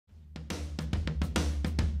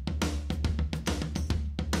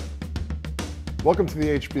Welcome to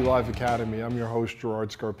the HB Live Academy. I'm your host, Gerard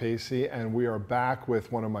Scarpesi, and we are back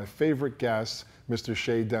with one of my favorite guests, Mr.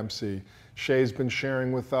 Shay Dempsey. Shay's been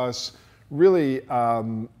sharing with us really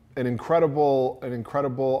an incredible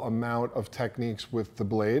amount of techniques with the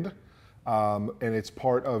blade, and it's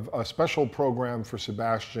part of a special program for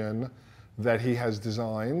Sebastian that he has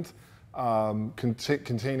designed,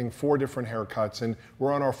 containing 4 different haircuts, and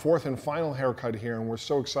we're on our 4th and final haircut here, and we're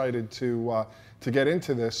so excited to get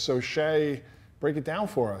into this. So Shay, break it down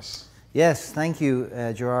for us. Yes, thank you,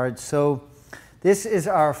 Gerard. So this is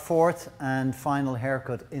our 4th and final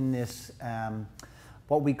haircut in this,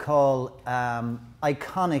 what we call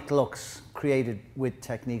iconic looks created with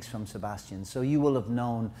techniques from Sebastian. So you will have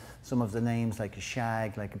known some of the names like a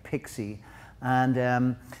shag, like a pixie,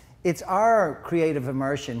 and it's our creative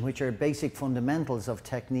immersion, which are basic fundamentals of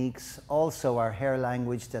techniques, also our hair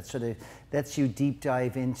language that sort of lets you deep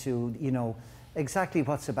dive into, you know, exactly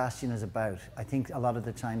what Sebastian is about. I think a lot of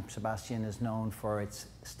the time Sebastian is known for its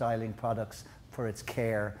styling products, for its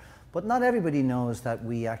care, but not everybody knows that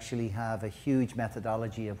we actually have a huge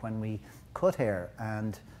methodology of when we cut hair,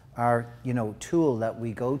 and our tool that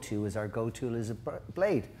we go to is a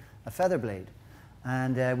blade, a feather blade.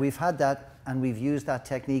 And we've had that, and we've used that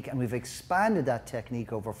technique, and we've expanded that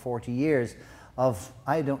technique over 40 years of,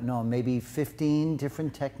 I don't know, maybe 15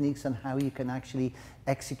 different techniques on how you can actually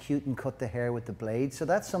execute and cut the hair with the blade. So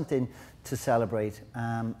that's something to celebrate.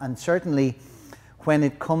 And certainly when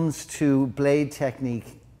it comes to blade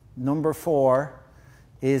technique, number 4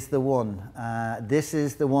 is the one. This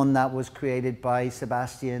is the one that was created by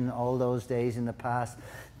Sebastian all those days in the past.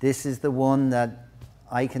 This is the one that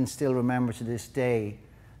I can still remember to this day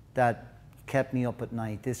that kept me up at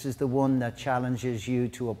night. This is the one that challenges you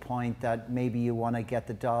to a point that maybe you want to get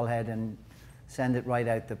the doll head and send it right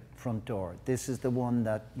out the front door. This is the one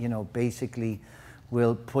that, basically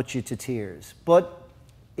will put you to tears. But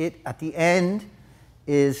it, at the end,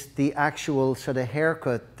 is the actual sort of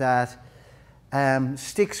haircut that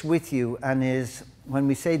sticks with you and is, when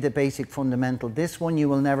we say the basic fundamental, this one you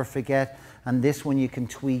will never forget, and this one you can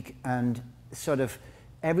tweak, and sort of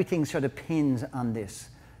everything sort of pins on this,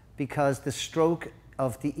 because the stroke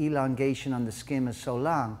of the elongation on the skim is so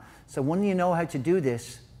long. So when you know how to do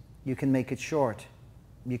this, you can make it short,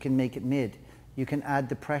 you can make it mid, you can add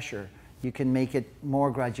the pressure, you can make it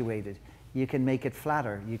more graduated, you can make it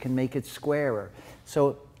flatter, you can make it squarer.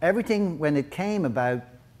 So everything, when it came about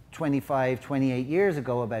 25, 28 years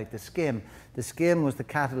ago about the skim was the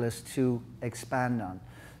catalyst to expand on.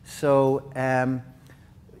 So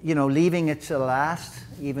leaving it to last,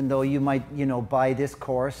 even though you might, buy this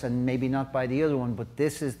course and maybe not buy the other one, but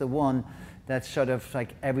this is the one that sort of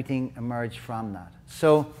like everything emerged from that.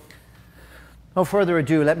 So no further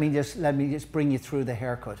ado, let me just bring you through the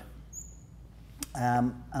haircut.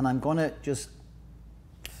 And I'm going to just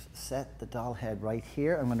set the doll head right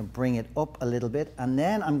here. I'm going to bring it up a little bit, and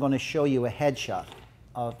then I'm going to show you a headshot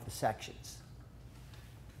of the sections.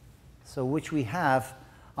 So which we have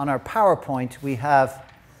on our PowerPoint, we have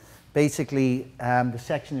basically the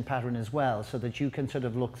sectioning pattern as well, so that you can sort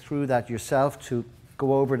of look through that yourself to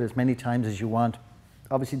go over it as many times as you want.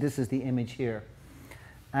 Obviously this is the image here,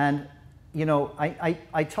 and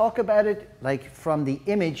I talk about it like from the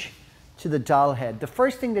image to the doll head. The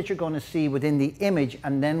first thing that you're going to see within the image,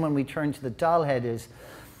 and then when we turn to the doll head, is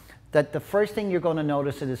that the first thing you're going to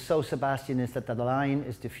notice that is so Sebastian is that the line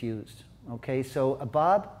is diffused. Okay, so a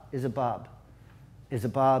bob is a bob, is a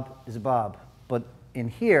bob is a bob, but in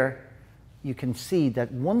here, you can see that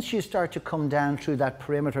once you start to come down through that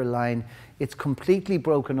perimeter line, it's completely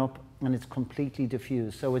broken up and it's completely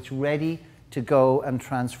diffused. So it's ready to go and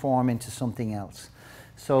transform into something else.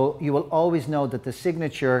 So you will always know that the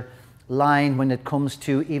signature line, when it comes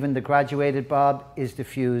to even the graduated bob, is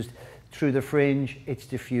diffused. Through the fringe, it's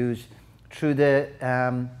diffused. Through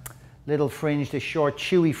the little fringe, the short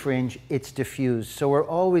chewy fringe, it's diffused. So we're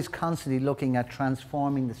always constantly looking at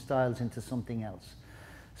transforming the styles into something else.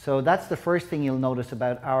 So that's the first thing you'll notice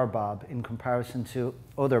about our bob in comparison to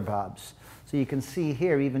other bobs. So you can see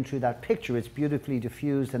here, even through that picture, it's beautifully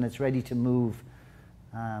diffused and it's ready to move.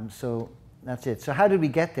 So that's it. So how did we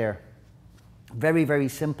get there? Very, very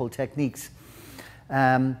simple techniques.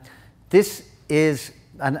 This is,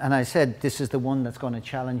 and I said this is the one that's going to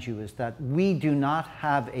challenge you, is that we do not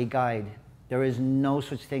have a guide. There is no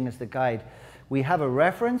such thing as the guide. We have a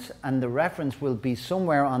reference, and the reference will be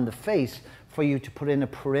somewhere on the face for you to put in a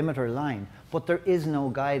perimeter line, but there is no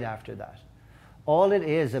guide after that. All it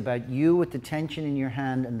is about you with the tension in your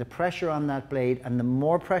hand and the pressure on that blade, and the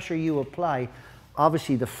more pressure you apply,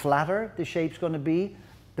 obviously the flatter the shape's going to be,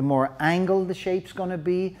 the more angled the shape's going to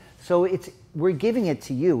be. So it's we're giving it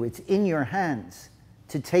to you. It's in your hands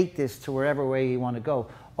to take this to wherever way you want to go.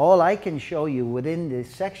 All I can show you within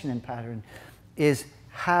this sectioning pattern is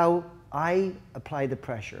how I apply the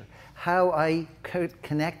pressure, how I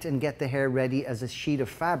connect and get the hair ready as a sheet of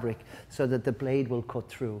fabric so that the blade will cut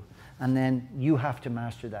through. And then you have to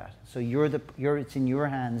master that. So it's in your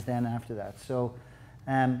hands then after that. So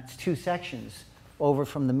it's 2 sections, over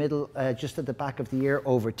from the middle, just at the back of the ear,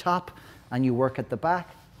 over top, and you work at the back,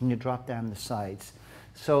 and you drop down the sides.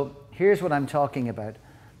 So here's what I'm talking about.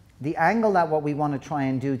 The angle that what we want to try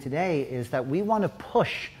and do today is that we want to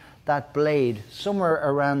push that blade somewhere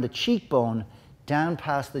around the cheekbone down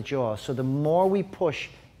past the jaw. So the more we push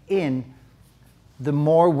in, the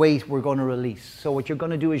more weight we're going to release. So what you're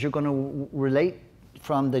going to do is you're going to relate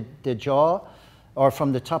from the jaw, or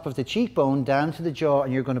from the top of the cheekbone down to the jaw,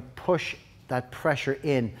 and you're going to push that pressure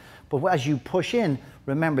in. But as you push in,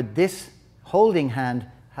 remember this holding hand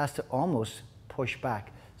has to almost push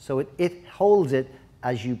back. So it holds it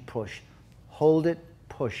as you push. Hold it,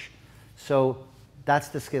 push. So that's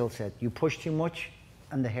the skill set. You push too much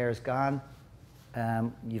and the hair is gone.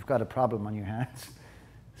 You've got a problem on your hands.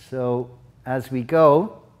 So as we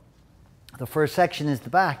go, the first section is the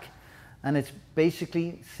back, and it's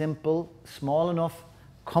basically simple, small enough,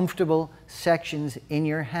 comfortable sections in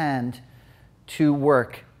your hand to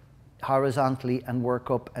work horizontally and work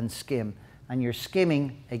up and skim. And you're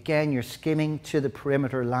skimming, again, you're skimming to the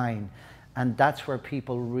perimeter line. And that's where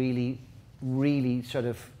people really, really sort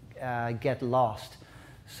of get lost.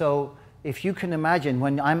 So if you can imagine,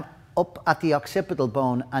 when I'm up at the occipital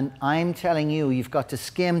bone and I'm telling you you've got to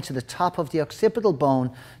skim to the top of the occipital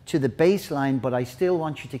bone to the baseline, but I still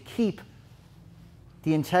want you to keep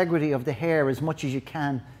the integrity of the hair as much as you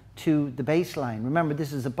can to the baseline. Remember,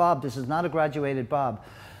 this is a bob, this is not a graduated bob.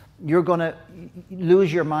 You're going to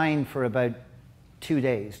lose your mind for about 2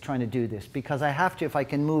 days trying to do this, because I have to, if I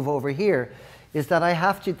can move over here, is that I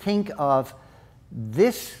have to think of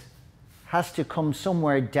this has to come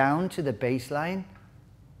somewhere down to the baseline.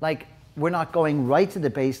 Like, we're not going right to the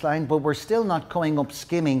baseline, but we're still not going up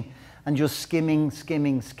skimming and just skimming,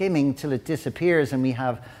 skimming, skimming till it disappears and we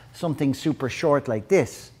have something super short like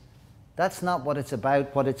this. That's not what it's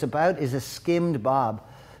about. What it's about is a skimmed bob.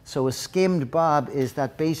 So a skimmed bob is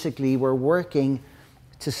that basically we're working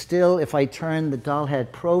to still, if I turn the doll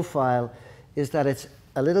head profile, is that it's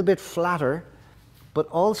a little bit flatter, but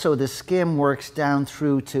also the skim works down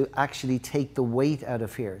through to actually take the weight out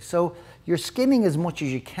of here. So you're skimming as much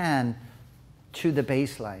as you can to the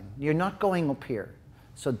baseline. You're not going up here.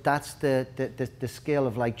 So that's the skill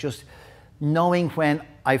of like just knowing when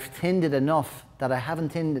I've thinned it enough that I haven't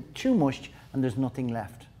thinned it too much and there's nothing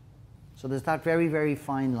left. So there's that very, very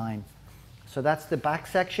fine line. So that's the back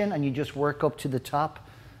section, and you just work up to the top.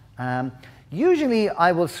 Usually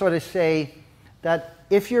I will sort of say that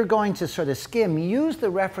if you're going to sort of skim, use the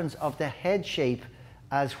reference of the head shape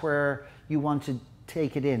as where you want to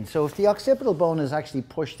take it in. So if the occipital bone is actually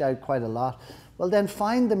pushed out quite a lot, well then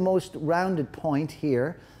find the most rounded point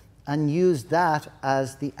here and use that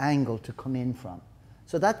as the angle to come in from.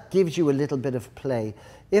 So that gives you a little bit of play.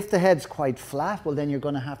 If the head's quite flat, well then you're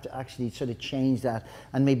going to have to actually sort of change that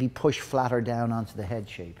and maybe push flatter down onto the head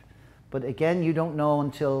shape. But again, you don't know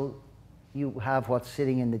until you have what's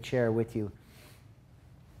sitting in the chair with you.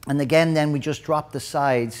 And again, then we just drop the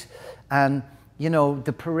sides, and you know,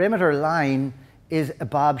 the perimeter line is a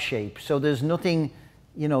bob shape. So there's nothing,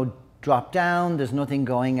 you know, drop down, there's nothing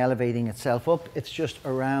going, elevating itself up. It's just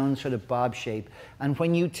a round sort of bob shape. And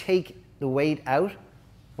when you take the weight out,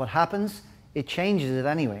 what happens? It changes it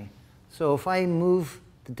anyway. So if I move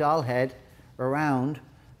the doll head around,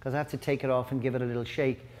 because I have to take it off and give it a little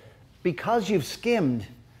shake, because you've skimmed,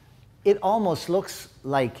 it almost looks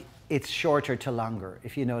like it's shorter to longer,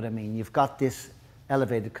 if you know what I mean. You've got this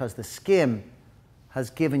elevated because the skim has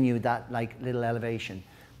given you that like little elevation.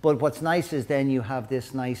 But what's nice is then you have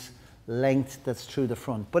this nice length that's through the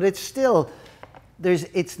front. But it's still,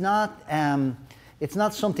 it's not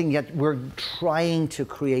something that we're trying to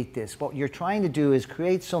create this. What you're trying to do is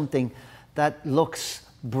create something that looks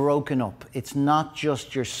broken up. It's not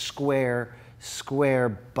just your square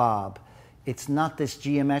bob. It's not this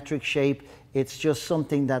geometric shape. It's just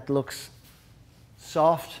something that looks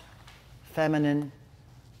soft, feminine,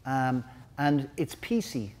 and it's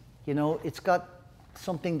piecey. You know, it's got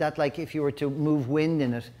something that, like, if you were to move wind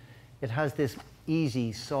in it, it has this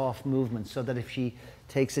easy, soft movement, so that if she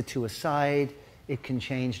takes it to a side, it can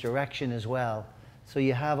change direction as well. So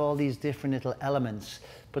you have all these different little elements.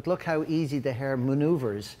 But look how easy the hair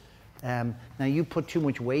maneuvers Now you put too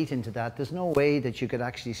much weight into that, there's no way that you could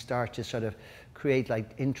actually start to sort of create like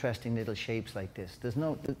interesting little shapes like this. There's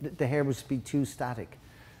no, the hair would be too static.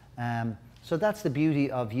 So that's the beauty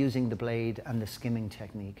of using the blade and the skimming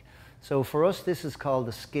technique. So for us, this is called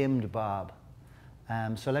the skimmed bob.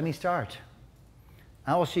 So let me start.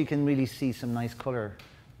 And also you can really see some nice color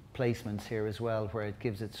placements here as well, where it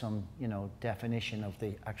gives it some, you know, definition of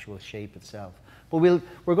the actual shape itself. But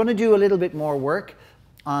we're going to do a little bit more work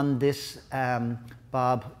on this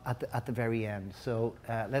bob at the very end. So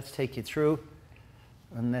let's take you through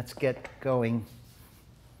and let's get going.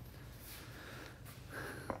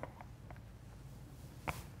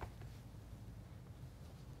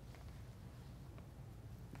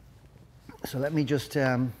 So let me just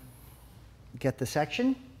get the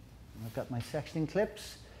section. I've got my sectioning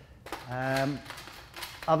clips.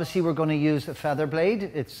 Obviously we're going to use a feather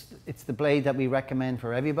blade. It's the blade that we recommend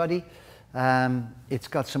for everybody. It's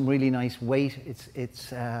got some really nice weight.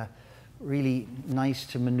 It's really nice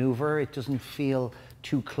to maneuver. It doesn't feel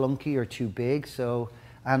too clunky or too big. So,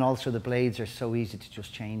 and also the blades are so easy to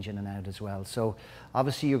just change in and out as well. So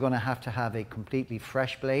obviously you're going to have a completely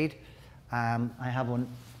fresh blade. I have one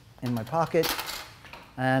in my pocket,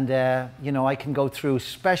 and you know, I can go through,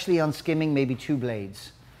 especially on skimming, maybe 2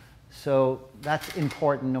 blades. So that's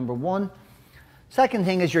important, number one. Second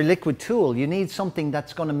thing is your liquid tool. You need something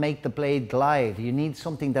that's going to make the blade glide. You need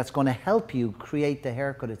something that's going to help you create the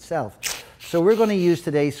haircut itself. So we're going to use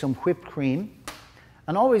today some whipped cream.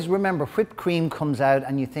 And always remember, whipped cream comes out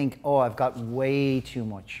and you think, oh, I've got way too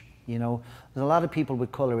much. You know, there's a lot of people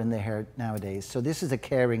with color in their hair nowadays. So this is a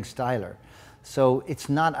caring styler. So it's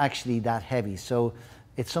not actually that heavy. So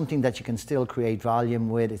it's something that you can still create volume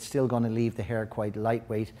with. It's still going to leave the hair quite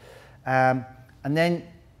lightweight. And then,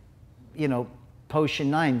 you know,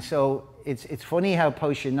 Potion 9. So it's funny how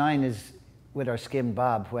Potion 9 is with our skimmed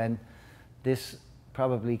bob, when this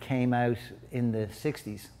probably came out in the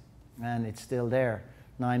 60s and it's still there.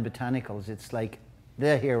 9 Botanicals. It's like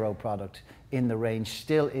the hero product in the range.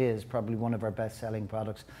 Still is probably one of our best-selling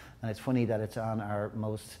products. And it's funny that it's on our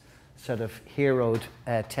most sort of heroed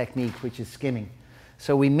technique, which is skimming.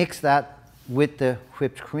 So we mix that with the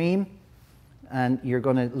whipped cream, and you're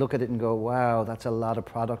going to look at it and go, wow, that's a lot of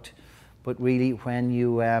product. But really, when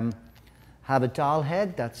you have a doll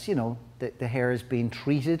head, that's, you know, the hair is being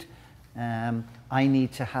treated. I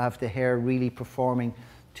need to have the hair really performing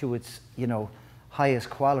to its, you know, highest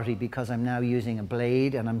quality, because I'm now using a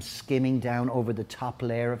blade and I'm skimming down over the top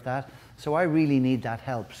layer of that. So I really need that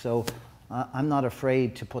help. So I'm not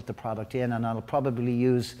afraid to put the product in, and I'll probably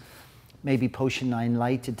use maybe Potion 9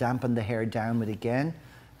 Light to dampen the hair down with again.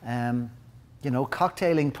 You know,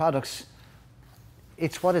 cocktailing products,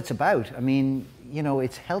 it's what it's about. I mean, you know,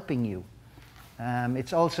 it's helping you.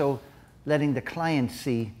 It's also letting the client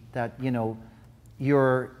see that, you know,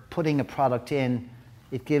 you're putting a product in.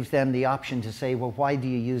 It gives them the option to say, well, why do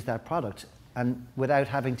you use that product? And without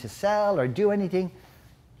having to sell or do anything,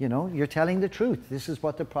 you know, you're telling the truth. This is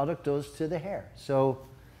what the product does to the hair. So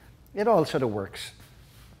it all sort of works.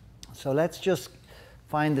 So let's just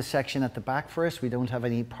find the section at the back first. We don't have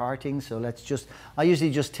any parting, so let's just, I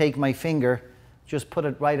usually just take my finger, just put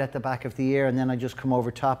it right at the back of the ear, and then I just come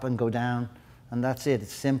over top and go down, and that's it.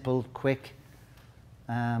 It's simple, quick.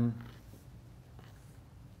 And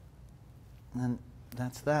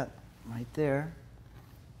that's that right there.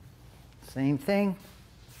 Same thing.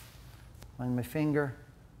 Find my finger,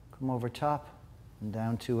 come over top and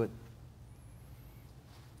down to it.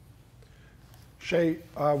 Shay,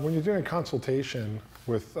 when you're doing a consultation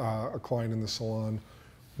with a client in the salon,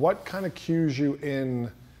 what kind of cues you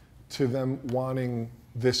in to them wanting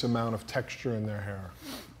this amount of texture in their hair?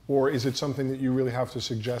 Or is it something that you really have to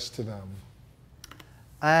suggest to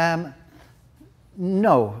them?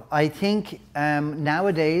 No, I think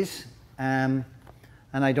nowadays, and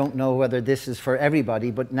I don't know whether this is for everybody,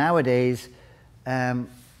 but nowadays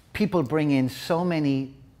people bring in so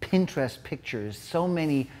many Pinterest pictures, so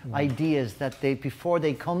many ideas that they, before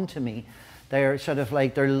they come to me, they're sort of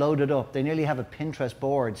like, they're loaded up. They nearly have a Pinterest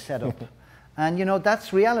board set up. And you know,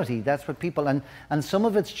 that's reality. That's what people, and some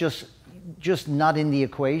of it's just not in the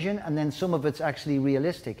equation, and then some of it's actually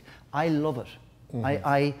realistic. I love it.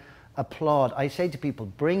 I applaud. I say to people,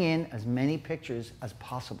 bring in as many pictures as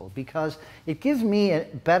possible, because it gives me a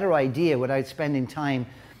better idea without spending time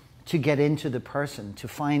to get into the person, to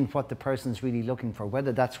find what the person's really looking for,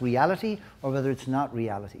 whether that's reality or whether it's not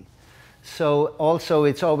reality. So also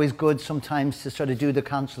it's always good sometimes to sort of do the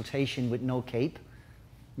consultation with no cape.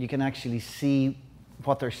 You can actually see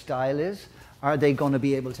what their style is. Are they going to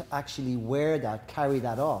be able to actually wear that, carry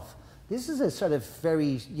that off? This is a sort of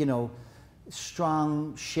very, you know,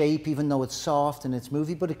 strong shape, even though it's soft and it's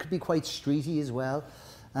moving, but it could be quite streety as well.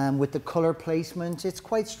 With the color placement, it's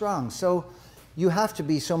quite strong. So you have to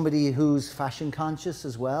be somebody who's fashion conscious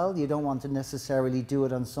as well. You don't want to necessarily do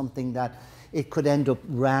it on something that it could end up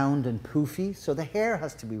round and poofy. So the hair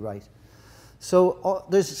has to be right. So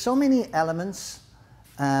there's so many elements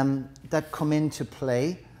that come into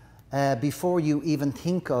play before you even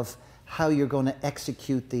think of how you're going to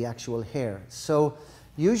execute the actual hair. So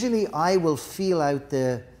usually I will feel out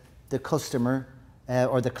the customer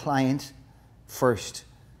or the client first.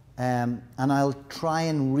 And I'll try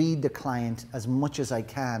and read the client as much as I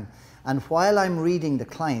can. And while I'm reading the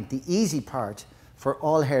client, the easy part for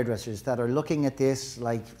all hairdressers that are looking at this,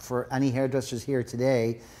 like for any hairdressers here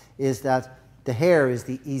today, is that the hair is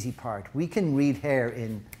the easy part. We can read hair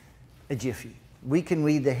in a jiffy. We can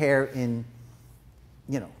read the hair in,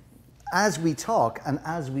 you know, as we talk and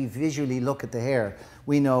as we visually look at the hair,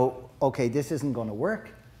 we know, okay, this isn't going to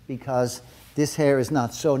work because this hair is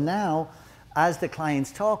not. So now, as the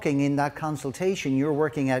client's talking in that consultation, you're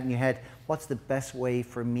working out in your head, what's the best way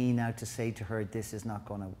for me now to say to her, this is not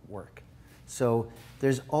going to work? So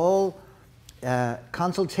there's all,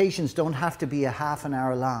 consultations don't have to be a half an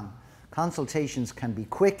hour long. Consultations can be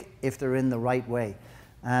quick if they're in the right way.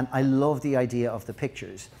 And I love the idea of the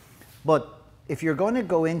pictures. But if you're going to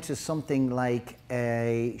go into something like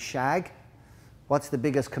a shag, what's the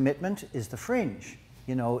biggest commitment is the fringe,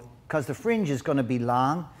 you know, because the fringe is going to be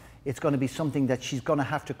long. It's going to be something that she's going to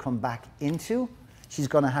have to come back into. She's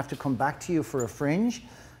going to have to come back to you for a fringe.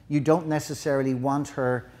 You don't necessarily want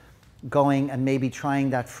her going and maybe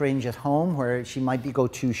trying that fringe at home where she might go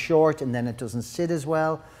too short and then it doesn't sit as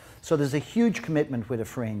well. So there's a huge commitment with a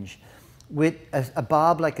fringe. With a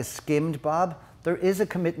bob like a skimmed bob, there is a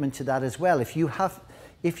commitment to that as well. If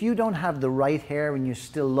you don't have the right hair and you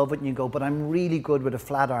still love it and you go, but I'm really good with a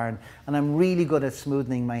flat iron and I'm really good at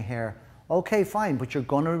smoothing my hair, okay, fine, but you're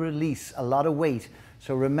going to release a lot of weight.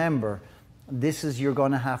 So remember, you're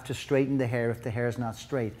going to have to straighten the hair if the hair is not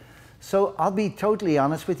straight. So I'll be totally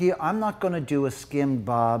honest with you, I'm not going to do a skimmed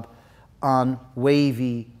bob on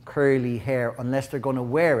wavy, curly hair unless they're going to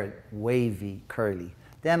wear it wavy, curly.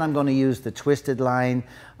 Then I'm going to use the twisted line.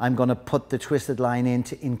 I'm going to put the twisted line in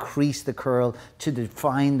to increase the curl, to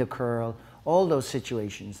define the curl, all those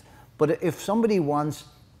situations. But if somebody wants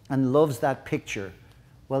and loves that picture,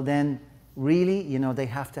 well then, really, you know, they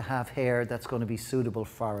have to have hair that's going to be suitable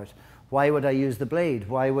for it. Why would I use the blade?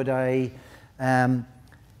 Why would I,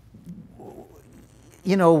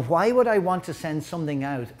 you know, why would I want to send something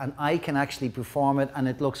out and I can actually perform it and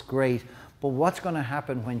it looks great, but what's going to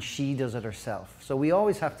happen when she does it herself? So we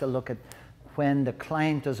always have to look at when the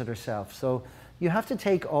client does it herself. So you have to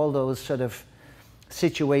take all those sort of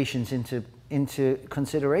situations into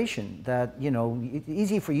consideration that, you know, it's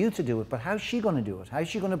easy for you to do it, but how's she going to do it? How's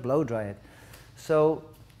she going to blow dry it? So,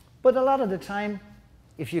 but a lot of the time,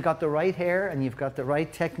 if you've got the right hair and you've got the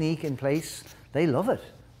right technique in place, they love it.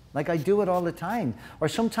 Like I do it all the time. Or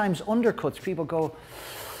sometimes undercuts, people go,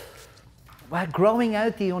 well, growing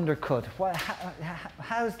out the undercut,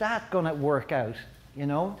 how's that going to work out? You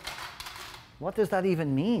know, what does that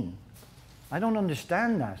even mean? I don't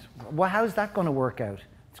understand that. Well, how's that going to work out?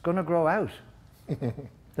 It's going to grow out.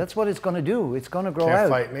 That's what it's going to do. It's going to grow out. Can't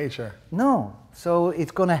fight nature. No. So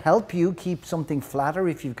it's going to help you keep something flatter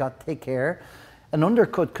if you've got thick hair. An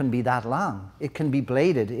undercut can be that long. It can be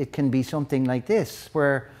bladed. It can be something like this,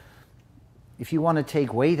 where if you want to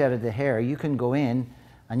take weight out of the hair, you can go in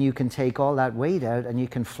and you can take all that weight out and you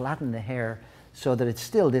can flatten the hair so that it's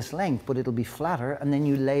still this length, but it'll be flatter, and then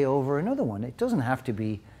you lay over another one. It doesn't have to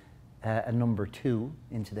be a number 2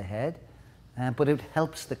 into the head, but it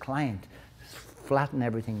helps the client flatten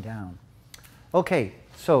everything down. Okay,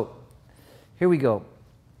 so here we go.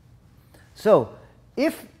 So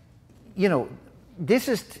if, you know, this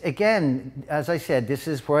is, again, as I said, this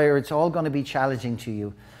is where it's all going to be challenging to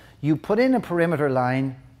you. You put in a perimeter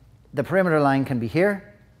line. The perimeter line can be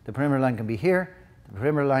here. The perimeter line can be here. The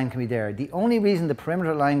perimeter line can be there. The only reason the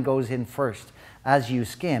perimeter line goes in first as you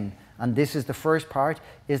skim, and this is the first part,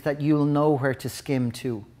 is that you'll know where to skim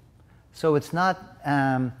to. So it's not,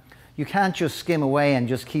 you can't just skim away and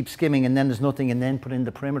just keep skimming and then there's nothing and then put in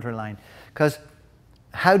the perimeter line. Because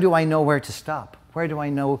how do I know where to stop? Where do I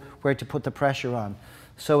know where to put the pressure on?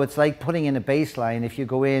 So it's like putting in a baseline. If you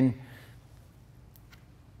go in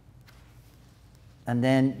and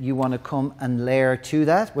then you want to come and layer to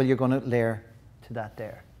that, well, you're going to layer to that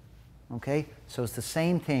there. Okay? So it's the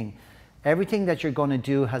same thing. Everything that you're going to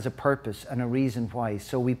do has a purpose and a reason why.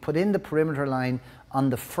 So we put in the perimeter line on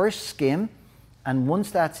the first skim, and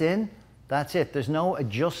once that's in, that's it. There's no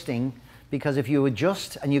adjusting because if you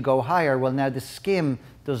adjust and you go higher, well, now the skim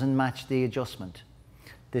doesn't match the adjustment.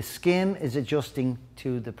 The skim is adjusting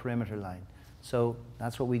to the perimeter line. So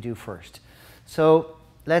that's what we do first. So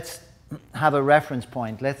let's have a reference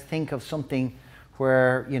point. Let's think of something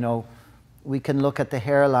where, you know, we can look at the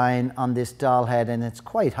hairline on this doll head, and it's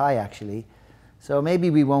quite high actually. So maybe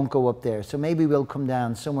we won't go up there. So maybe we'll come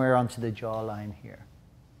down somewhere onto the jawline here.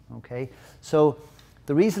 Okay? So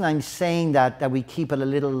the reason I'm saying that we keep it a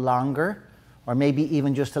little longer, or maybe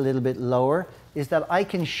even just a little bit lower, is that I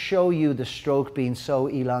can show you the stroke being so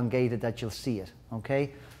elongated that you'll see it.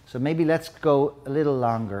 Okay? So maybe let's go a little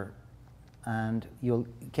longer, and you'll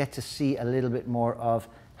get to see a little bit more of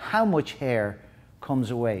how much hair comes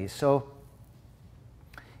away. So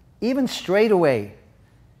even straight away,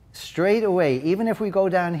 even if we go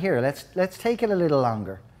down here, let's take it a little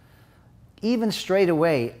longer. Even straight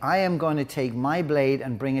away, I am going to take my blade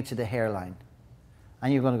and bring it to the hairline.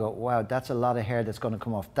 And you're going to go, wow, that's a lot of hair that's going to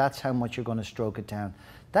come off. That's how much you're going to stroke it down.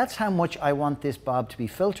 That's how much I want this bob to be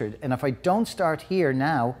filtered. And if I don't start here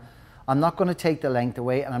now, I'm not going to take the length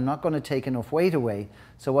away, and I'm not going to take enough weight away.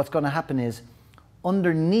 So what's going to happen is,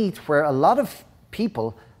 underneath, where a lot of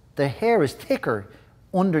people, the hair is thicker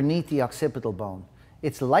underneath the occipital bone.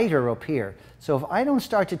 It's lighter up here. So if I don't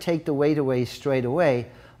start to take the weight away straight away,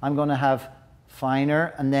 I'm going to have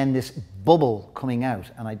finer and then this bubble coming out,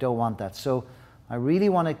 and I don't want that. So I really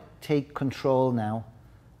want to take control now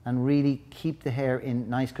and really keep the hair in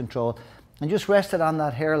nice control, and just rest it on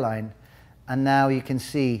that hairline. And now you can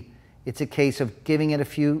see it's a case of giving it a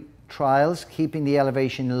few trials, keeping the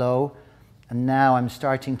elevation low, and now I'm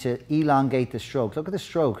starting to elongate the stroke. Look at the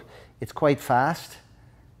stroke. It's quite fast,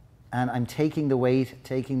 and I'm taking the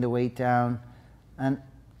weight down, and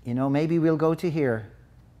you know, maybe we'll go to here.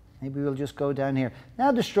 Maybe we'll just go down here.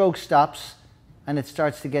 Now the stroke stops and it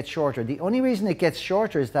starts to get shorter. The only reason it gets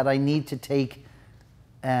shorter is that I need to take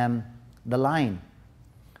the line.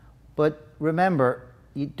 But remember,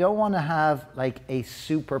 you don't want to have like a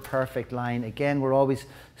super perfect line. Again, we're always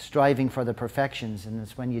striving for the perfections, and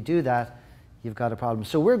it's when you do that, you've got a problem.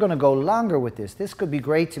 So we're going to go longer with this. This could be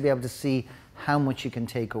great to be able to see how much you can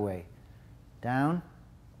take away. Down,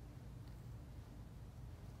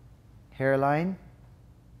 hairline,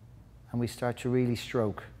 and we start to really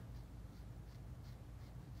stroke.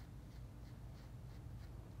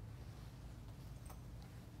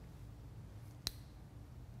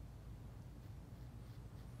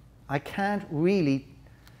 I can't really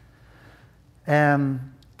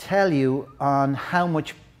tell you on how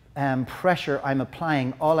much pressure I'm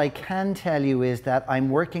applying. All I can tell you is that I'm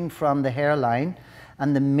working from the hairline,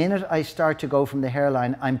 and the minute I start to go from the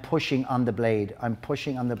hairline, I'm pushing on the blade. I'm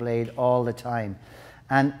pushing on the blade all the time.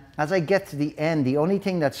 And as I get to the end, the only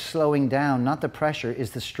thing that's slowing down, not the pressure,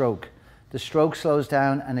 is the stroke. The stroke slows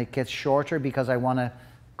down and it gets shorter because I want to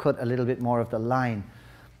cut a little bit more of the line.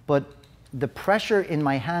 But the pressure in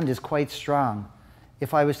my hand is quite strong.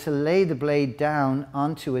 If I was to lay the blade down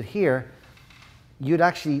onto it here, you'd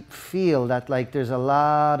actually feel that like there's a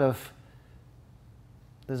lot of,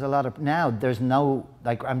 now there's no,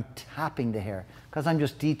 like I'm tapping the hair because I'm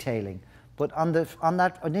just detailing. But on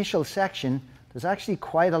that initial section, there's actually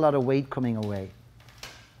quite a lot of weight coming away.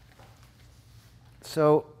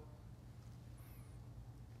 So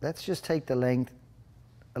let's just take the length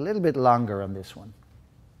a little bit longer on this one.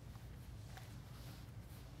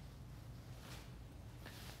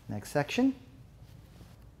 Next section.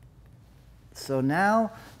 So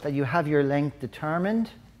now that you have your length determined,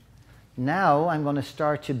 now I'm going to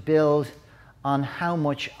start to build on how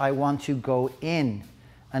much I want to go in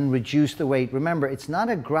and reduce the weight. Remember, it's not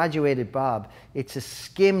a graduated bob, it's a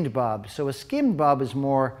skimmed bob. So a skimmed bob is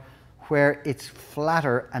more where it's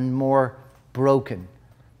flatter and more broken.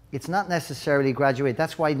 It's not necessarily graduated.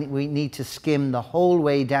 That's why we need to skim the whole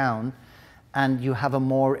way down, and you have a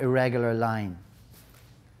more irregular line.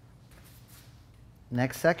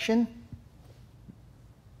 Next section.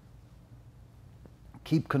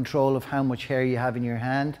 Keep control of how much hair you have in your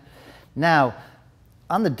hand. Now,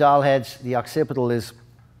 on the doll heads, the occipital is,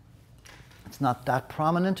 it's not that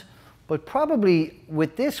prominent, but probably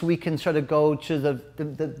with this we can sort of go to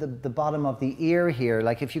the bottom of the ear here.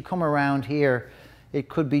 Like if you come around here, it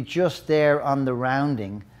could be just there on the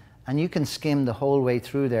rounding, and you can skim the whole way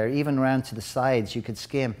through there, even around to the sides you could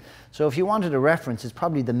skim. So if you wanted a reference, it's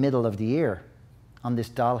probably the middle of the ear on this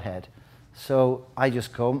doll head. So I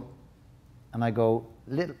just come and I go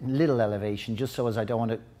little elevation, just so as I don't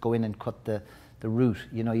want to go in and cut the root.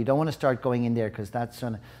 You know, you don't want to start going in there because that's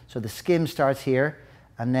gonna, so the skim starts here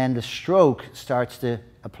and then the stroke starts to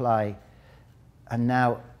apply. And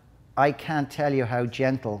now I can't tell you how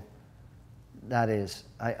gentle that is.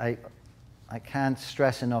 I can't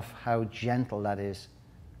stress enough how gentle that is.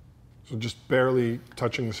 So just barely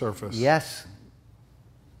touching the surface. Yes.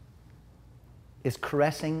 Is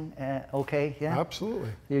caressing okay? Yeah? Absolutely.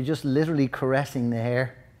 You're just literally caressing the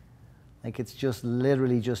hair. Like it's just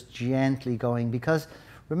literally just gently going, because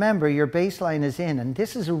remember your baseline is in, and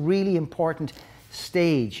this is a really important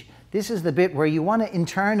stage. This is the bit where you want to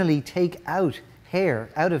internally take out hair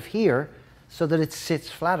out of here so that it sits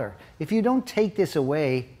flatter. If you don't take this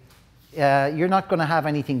away, you're not going to have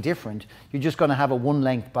anything different. You're just going to have a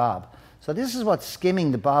one-length bob. So this is what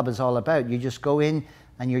skimming the bob is all about. You just go in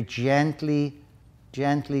and you're gently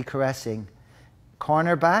caressing.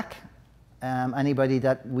 Corner back, anybody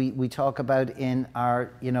that we talk about in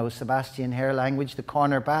our Sebastian hair language, the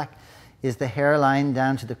corner back is the hairline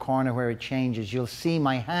down to the corner where it changes. You'll see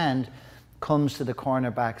my hand comes to the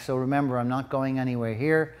corner back. So remember, I'm not going anywhere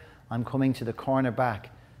here. I'm coming to the corner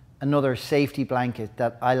back. Another safety blanket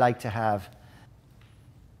that I like to have.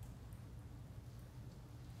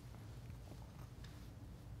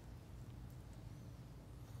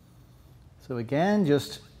 So again,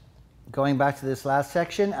 just going back to this last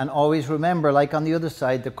section, and always remember, like on the other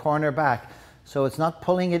side, the corner back. So it's not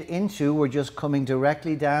pulling it into, we're just coming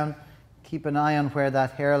directly down. Keep an eye on where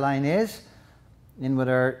that hairline is, in with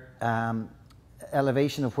our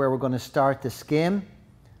elevation of where we're going to start the skim,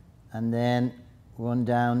 and then run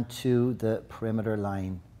down to the perimeter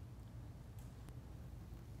line.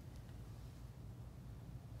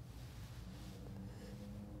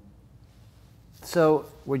 So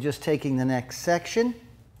we're just taking the next section,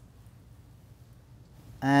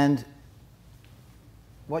 and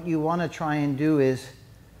what you want to try and do is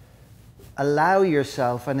allow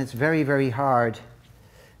yourself, and it's very, very hard,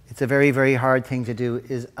 it's a very, very hard thing to do,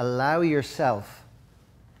 is allow yourself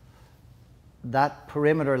that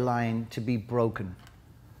perimeter line to be broken.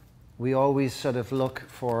 We always sort of look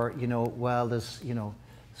for, well, there's,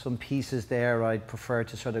 some pieces there, I'd prefer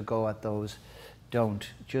to sort of go at those. Don't.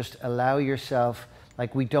 Just allow yourself,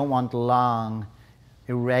 like we don't want long,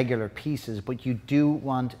 irregular pieces, but you do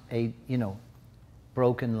want a,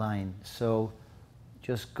 broken line. So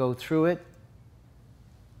just go through it.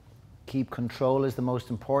 Keep control is the most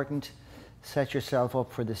important. Set yourself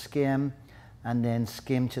up for the skim and then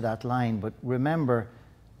skim to that line. But remember,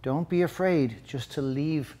 don't be afraid just to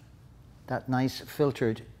leave that nice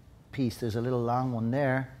filtered piece. There's a little long one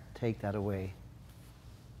there. Take that away.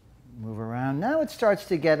 Move around. Now it starts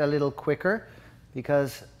to get a little quicker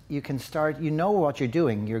because you can start, you know what you're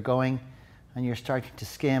doing. You're going and you're starting to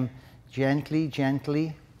skim gently,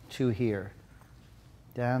 gently to here.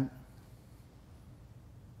 Down.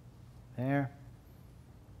 There.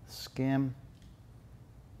 Skim.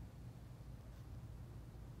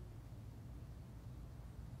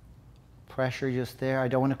 Pressure just there. I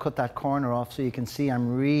don't want to cut that corner off, so you can see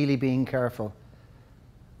I'm really being careful.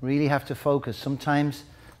 Really have to focus. Sometimes,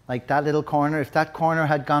 like that little corner, if that corner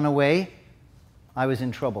had gone away, I was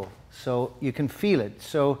in trouble. So you can feel it.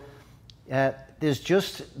 So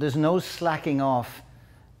there's no slacking off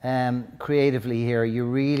creatively here. You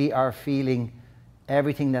really are feeling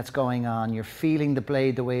everything that's going on. You're feeling the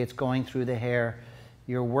blade the way it's going through the hair.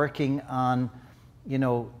 You're working on,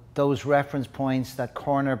 those reference points, that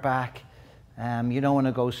corner back. You don't want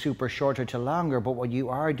to go super shorter to longer, but what you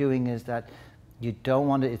are doing is that you don't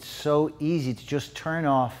want to, it's so easy to just turn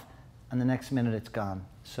off and the next minute it's gone.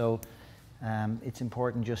 So it's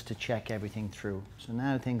important just to check everything through. So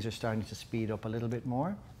now things are starting to speed up a little bit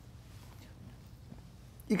more.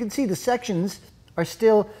 You can see the sections are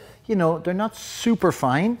still, they're not super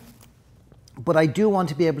fine, but I do want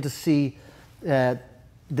to be able to see the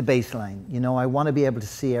baseline. I want to be able to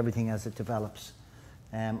see everything as it develops.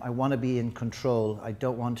 I want to be in control. I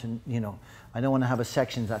don't want to, I don't want to have a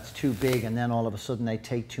section that's too big and then all of a sudden I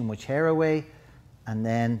take too much hair away and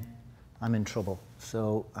then I'm in trouble.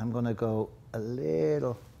 So I'm going to go a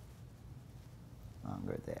little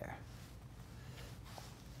longer there.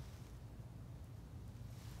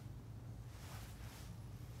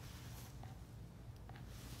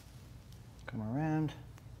 Come around.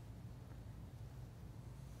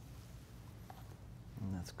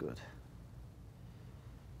 And that's good.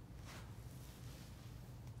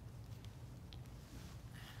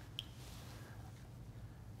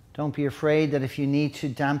 Don't be afraid that if you need to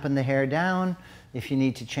dampen the hair down, if you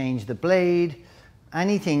need to change the blade,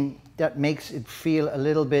 anything that makes it feel a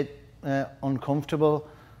little bit uncomfortable.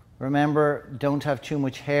 Remember, don't have too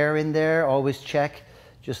much hair in there. Always check.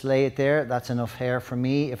 Just lay it there. That's enough hair for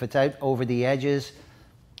me. If it's out over the edges,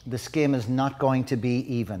 the skim is not going to be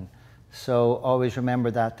even. So always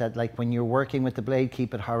remember that like when you're working with the blade,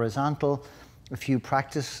 keep it horizontal. A few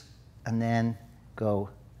practice and then go.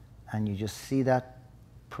 and you just see that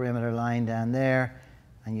perimeter line down there,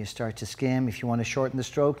 and you start to skim. If you want to shorten the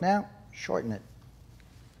stroke now, shorten it.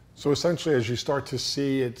 So essentially, as you start to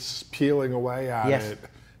see it's peeling away at it,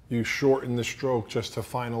 you shorten the stroke just to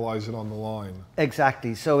finalize it on the line.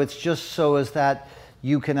 Exactly. So it's just so as that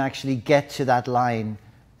you can actually get to that line.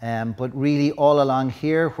 But really all along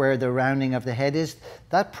here where the rounding of the head is,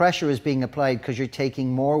 that pressure is being applied because you're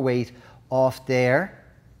taking more weight off there,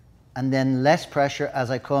 and then less pressure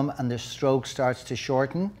as I come and the stroke starts to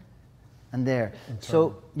shorten, and there.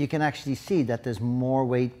 So you can actually see that there's more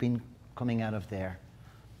weight being coming out of there.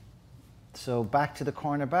 So back to the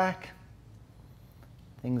corner back.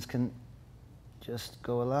 Things can just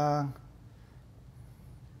go along.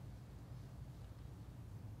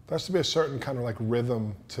 There has to be a certain kind of like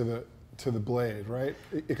rhythm to the blade, right?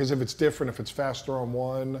 Because if it's different, if it's faster on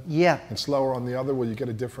one and slower on the other, will you get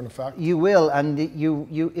a different effect? You will, and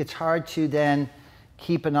it's hard to then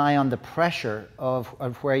keep an eye on the pressure of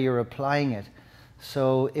where you're applying it.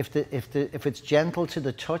 So if it's gentle to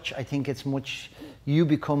the touch, I think you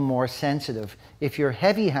become more sensitive. If you're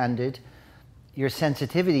heavy-handed, your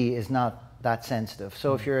sensitivity is not that sensitive.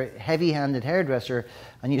 So if you're a heavy-handed hairdresser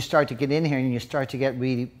and you start to get in here and you start to get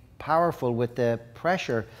really powerful with the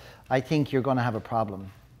pressure, I think you're going to have a problem,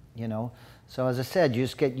 you know. So as I said, you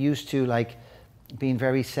just get used to like being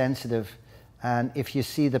very sensitive, and if you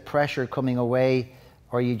see the pressure coming away,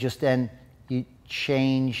 or you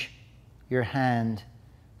change your hand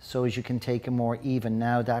so as you can take a more even.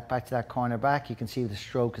 Now that back to that corner back, you can see the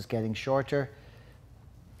stroke is getting shorter,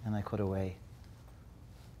 and I cut away.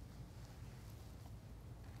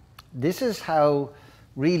 This is how,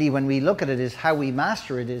 really, when we look at it, is how we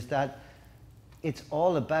master it, is that it's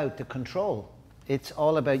all about the control. It's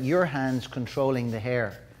all about your hands controlling the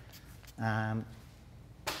hair. And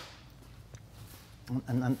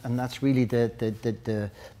that's really the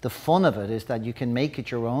fun of it, is that you can make it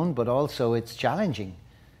your own, but also it's challenging.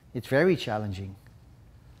 It's very challenging.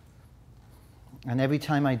 And every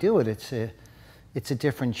time I do it, it's a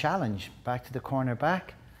different challenge. Back to the corner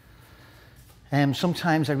back.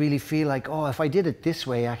 Sometimes I really feel like, oh, if I did it this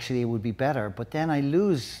way, actually it would be better. But then I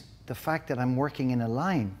lose the fact that I'm working in a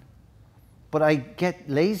line. But I get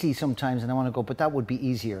lazy sometimes and I want to go, but that would be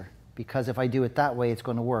easier, because if I do it that way, it's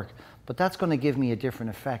going to work. But that's going to give me a different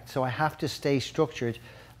effect. So I have to stay structured,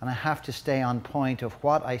 and I have to stay on point of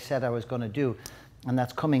what I said I was going to do. And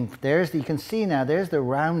that's coming, you can see now, there's the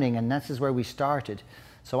rounding, and this is where we started.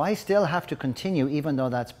 So I still have to continue, even though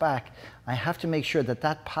that's back. I have to make sure that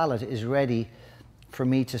that palette is ready for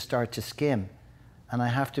me to start to skim. And I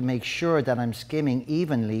have to make sure that I'm skimming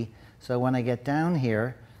evenly, so when I get down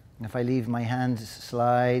here, if I leave my hand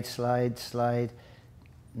slide, slide, slide,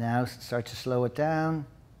 now start to slow it down.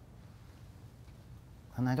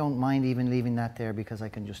 And I don't mind even leaving that there, because I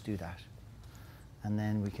can just do that. And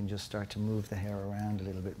then we can just start to move the hair around a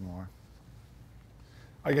little bit more.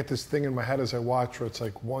 I get this thing in my head as I watch where it's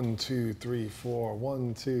like 1, 2, 3, 4,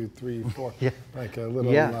 1, 2, 3, 4, like a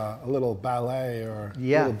little ballet or a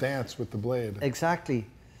little dance with the blade. Exactly.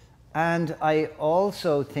 And I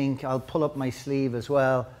also think, I'll pull up my sleeve as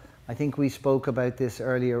well, I think we spoke about this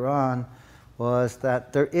earlier on, was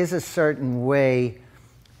that there is a certain way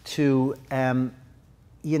to,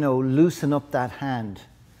 loosen up that hand.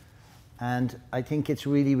 And I think it's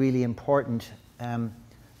really, really important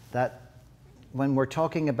that when we're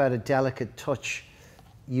talking about a delicate touch,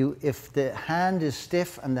 if the hand is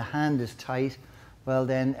stiff and the hand is tight, well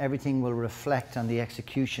then everything will reflect on the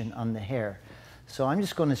execution on the hair. So I'm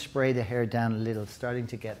just going to spray the hair down a little, starting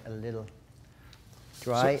to get a little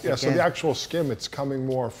dry. So the actual skim, it's coming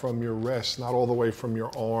more from your wrist, not all the way from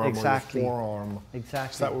your arm or your forearm.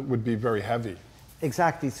 Exactly. So that would be very heavy.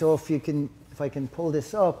 Exactly. So if I can pull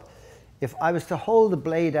this up, if I was to hold the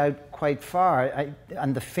blade out quite far,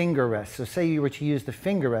 and the finger rest, so say you were to use the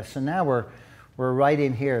finger rest, so now we're right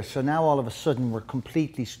in here, so now all of a sudden we're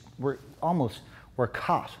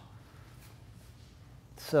caught.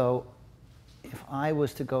 So if I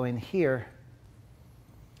was to go in here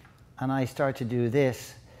and I start to do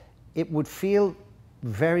this, it would feel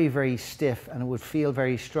very, very stiff, and it would feel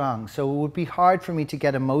very strong. So it would be hard for me to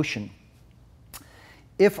get a motion.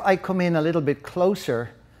 If I come in a little bit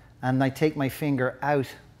closer and I take my finger out,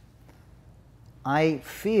 I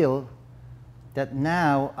feel that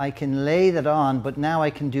now I can lay that on, but now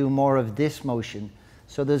I can do more of this motion.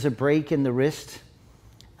 So there's a break in the wrist,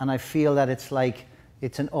 and I feel that it's like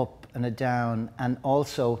it's an up and a down, and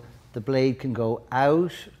also the blade can go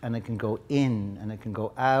out and it can go in, and it can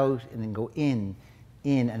go out and then go in,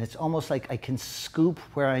 and it's almost like I can scoop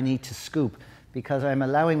where I need to scoop, because I'm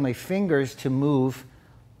allowing my fingers to move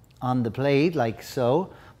on the blade like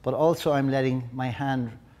so, but also I'm letting my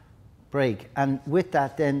hand break. And with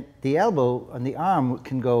that, then the elbow and the arm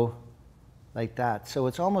can go like that. So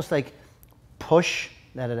it's almost like push,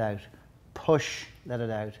 let it out, push, let it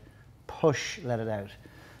out, push, let it out.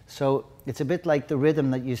 So it's a bit like the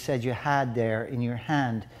rhythm that you said you had there in your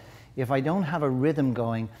hand. If I don't have a rhythm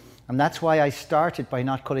going, and that's why I started by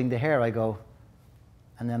not cutting the hair, I go,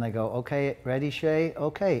 and then I go, okay, ready, Shay?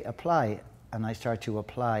 Okay, apply. And I start to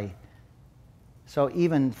apply. So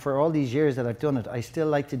even for all these years that I've done it, I still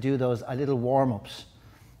like to do those little warm-ups.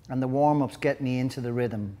 And the warm-ups get me into the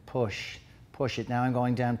rhythm. Push, push it. Now I'm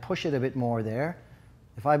going down, push it a bit more there.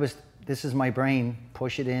 If I was, this is my brain,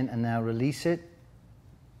 push it in and now release it.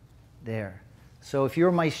 There. So if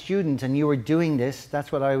you're my student and you were doing this,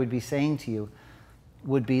 that's what I would be saying to you,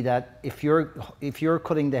 would be that if you're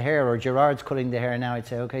cutting the hair, or Gerard's cutting the hair now, I'd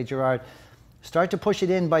say, okay, Gerard, start to push it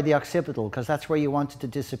in by the occipital, because that's where you want it to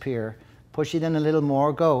disappear. Push it in a little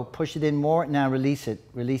more, go. Push it in more, now release it.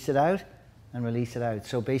 Release it out and release it out.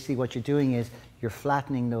 So basically what you're doing is you're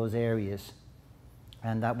flattening those areas,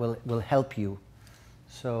 and that will help you.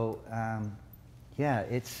 So yeah,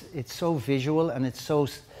 it's so visual, and it's so,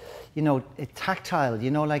 you know, it's tactile, you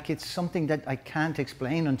know, like it's something that I can't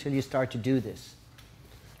explain until you start to do this.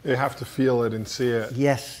 You have to feel it and see it.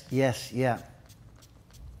 Yes, yes, yeah.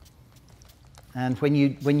 And when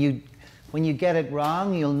you get it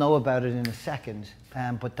wrong, you'll know about it in a second.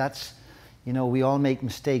 But that's, you know, we all make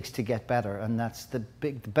mistakes to get better, and that's the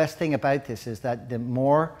best thing about this is that the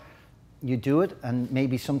more you do it, and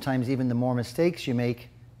maybe sometimes even the more mistakes you make,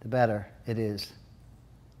 the better it is.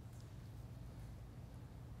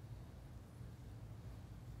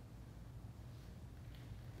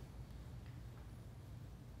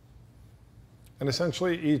 And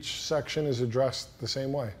essentially each section is addressed the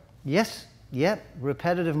same way. Yes, yep,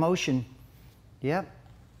 repetitive motion. Yep,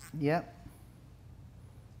 yep.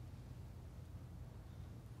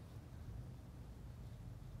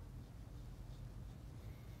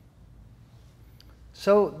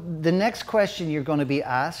 So the next question you're going to be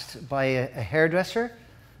asked by a hairdresser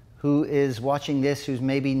who is watching this, who's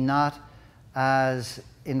maybe not as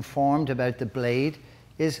informed about the blade,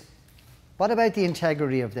 is what about the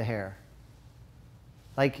integrity of the hair?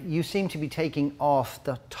 Like, you seem to be taking off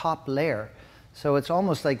the top layer. So it's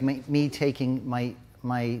almost like me taking my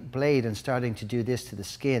blade and starting to do this to the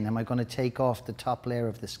skin. Am I going to take off the top layer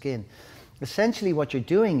of the skin? Essentially what you're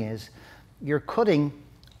doing is you're cutting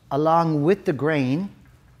along with the grain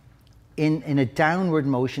in a downward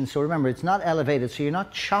motion. So remember, it's not elevated, so you're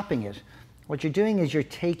not chopping it. What you're doing is you're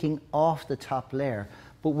taking off the top layer.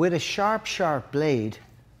 But with a sharp, sharp blade,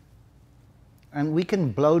 and we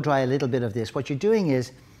can blow dry a little bit of this, what you're doing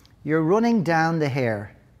is you're running down the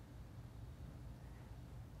hair.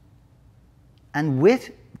 And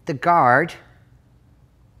with the guard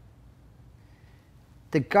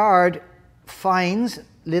finds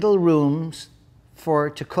little rooms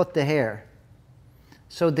to cut the hair.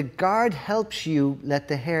 So the guard helps you let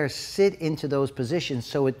the hair sit into those positions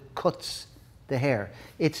so it cuts the hair.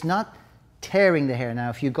 It's not tearing the hair. Now,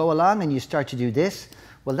 if you go along and you start to do this,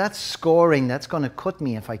 well, that's scoring. That's going to cut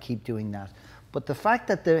me if I keep doing that. But the fact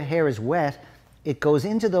that the hair is wet, it goes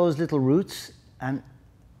into those little roots and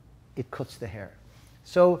it cuts the hair.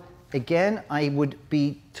 So again, I would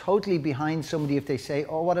be totally behind somebody if they say,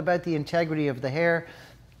 oh, what about the integrity of the hair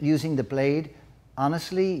using the blade?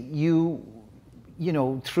 Honestly, you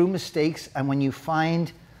know, through mistakes, and when you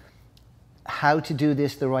find how to do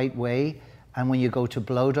this the right way, and when you go to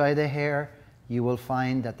blow dry the hair, you will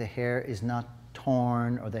find that the hair is not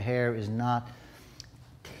torn, or the hair is not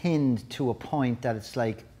thinned to a point that it's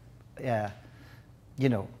like, you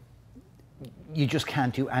know, you just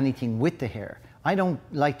can't do anything with the hair. I don't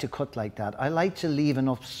like to cut like that. I like to leave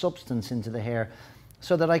enough substance into the hair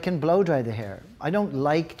so that I can blow dry the hair. I don't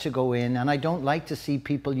like to go in, and I don't like to see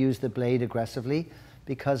people use the blade aggressively,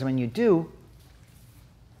 because when you do,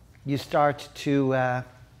 you start to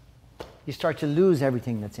lose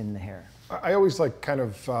everything that's in the hair. I always like kind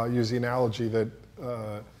of use the analogy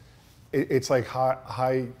that it's like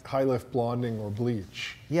high lift blonding or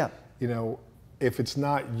bleach. Yeah. You know, if it's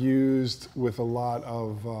not used with a lot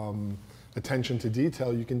of attention to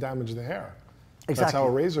detail, you can damage the hair. Exactly. That's how a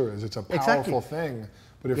razor is. It's a powerful thing.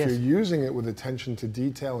 But if Yes. you're using it with attention to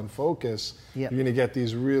detail and focus, Yeah. you're going to get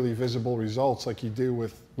these really visible results like you do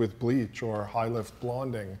with bleach or high lift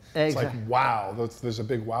blonding. Exactly. It's like, wow, there's a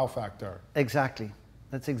big wow factor. Exactly.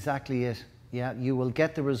 That's exactly it. Yeah, you will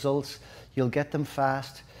get the results. You'll get them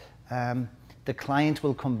fast. The client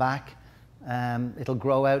will come back. It'll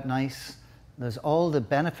grow out nice. There's all the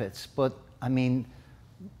benefits. But I mean,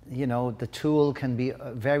 you know, the tool can be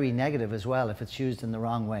very negative as well if it's used in the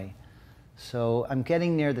wrong way. So I'm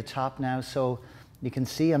getting near the top now, so you can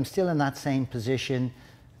see I'm still in that same position,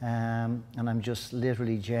 and I'm just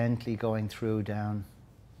literally gently going through down.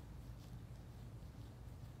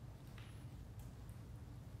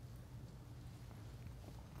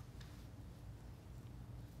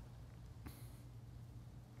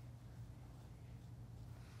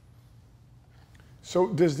 So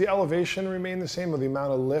does the elevation remain the same, or the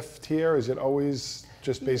amount of lift here? Is it always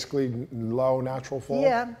just basically low, natural fall?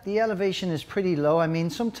 Yeah, the elevation is pretty low. I mean,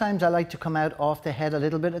 sometimes I like to come out off the head a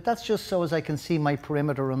little bit. That's just so as I can see my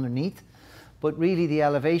perimeter underneath. But really the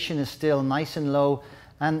elevation is still nice and low.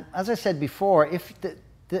 And as I said before, if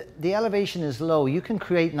the elevation is low, you can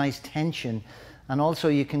create nice tension, and also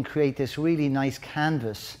you can create this really nice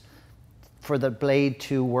canvas for the blade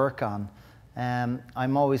to work on.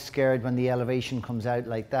 I'm always scared when the elevation comes out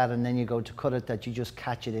like that and then you go to cut it, that you just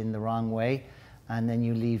catch it in the wrong way and then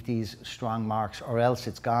you leave these strong marks, or else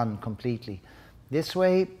it's gone completely. This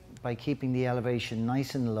way, by keeping the elevation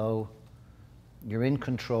nice and low, you're in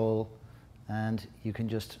control, and you can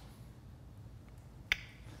just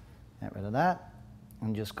get rid of that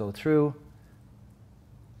and just go through.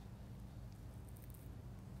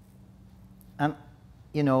 And,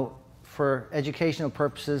 you know, for educational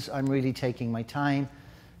purposes, I'm really taking my time,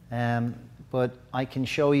 but I can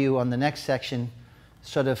show you on the next section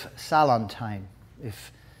sort of salon time,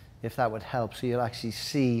 if that would help. So you'll actually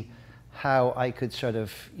see how I could sort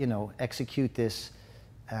of, you know, execute this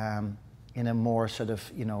in a more sort of,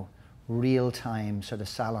 you know, real-time sort of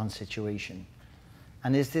salon situation.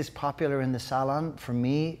 And is this popular in the salon? For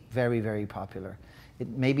me, very, very popular. It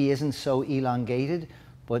maybe isn't so elongated,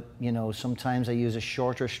 but, you know, sometimes I use a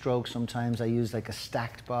shorter stroke, sometimes I use like a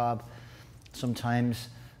stacked bob, sometimes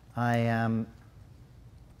I,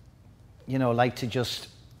 you know, like to just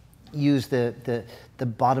use the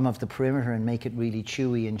bottom of the perimeter and make it really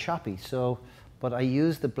chewy and choppy. So, but I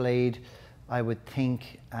use the blade, I would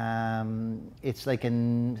think, it's like a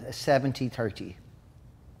 70-30.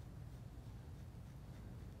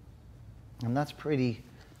 And that's pretty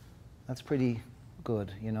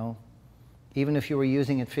good, you know. Even if you were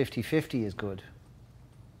using it 50-50 is good.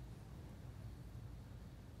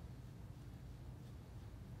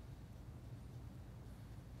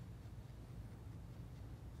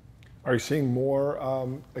 Are you seeing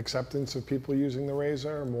more acceptance of people using the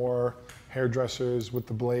razor, more hairdressers with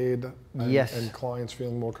the blade, and, yes, and clients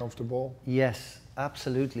feeling more comfortable? Yes,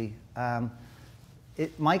 absolutely.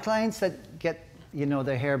 My clients that get, you know,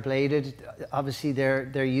 their hair bladed, obviously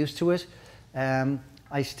they're used to it.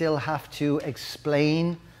 I still have to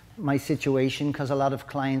explain my situation because a lot of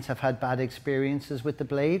clients have had bad experiences with the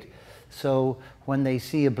blade. So when they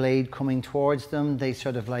see a blade coming towards them, they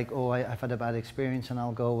sort of like, oh, I've had a bad experience, and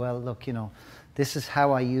I'll go, well, look, you know, this is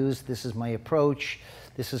how I use, this is my approach,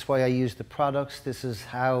 this is why I use the products, this is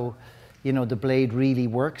how, you know, the blade really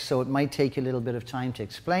works. So it might take a little bit of time to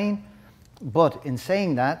explain, but in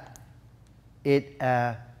saying that, it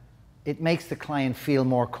makes the client feel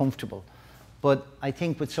more comfortable. But I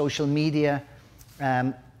think with social media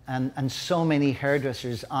and so many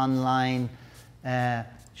hairdressers online,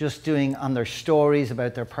 just doing on their stories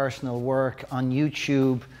about their personal work on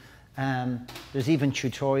YouTube. There's even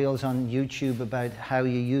tutorials on YouTube about how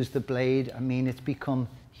you use the blade. I mean, it's become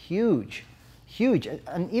huge, huge.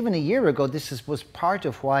 And even a year ago, this was part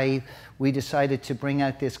of why we decided to bring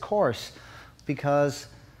out this course, because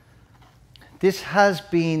this has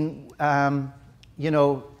been, you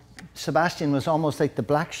know, Sebastian was almost like the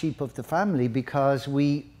black sheep of the family, because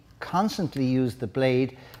we constantly used the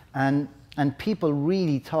blade, and people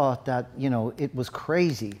really thought that, you know, it was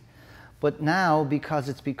crazy. But now, because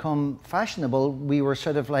it's become fashionable, we were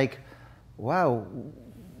sort of like, wow,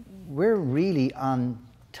 we're really on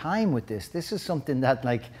time with this. This is something that,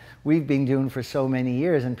 like, we've been doing for so many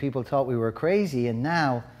years, and people thought we were crazy. And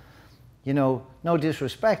now, you know, no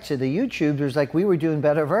disrespect to the YouTubers, like, we were doing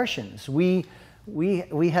better versions. We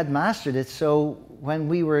had mastered it. So when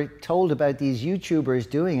we were told about these YouTubers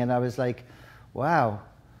doing it, I was like, wow,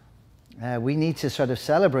 we need to sort of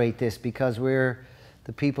celebrate this, because we're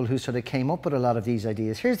the people who sort of came up with a lot of these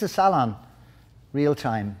ideas. Here's the salon, real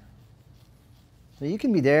time. So you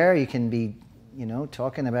can be there, you can be, you know,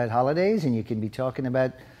 talking about holidays, and you can be talking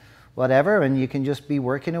about whatever, and you can just be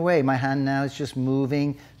working away. My hand now is just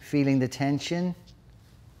moving, feeling the tension.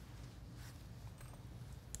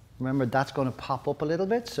 Remember, that's going to pop up a little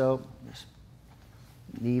bit, so just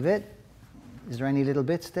leave it. Is there any little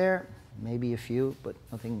bits there? Maybe a few, but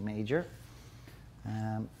nothing major.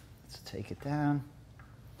 Let's take it down.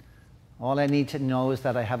 All I need to know is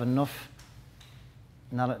that I have enough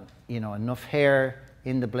enough hair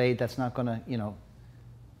in the blade that's not going to,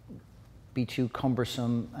 be too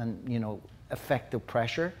cumbersome and, affect the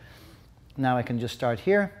pressure. Now I can just start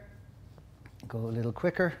here, go a little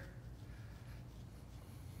quicker.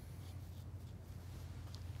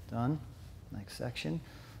 Done. Next section.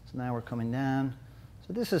 So now we're coming down.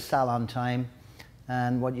 So this is salon time.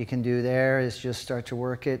 And what you can do there is just start to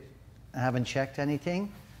work it. I haven't checked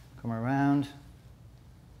anything. Come around.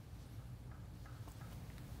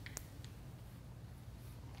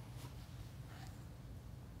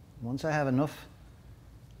 Once I have enough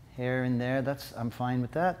hair in there, I'm fine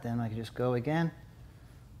with that. Then I can just go again.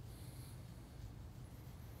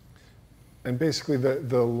 And basically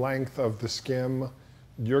the length of the skim,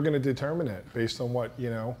 you're going to determine it based on what,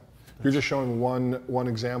 You're just showing one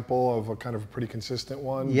example of a kind of a pretty consistent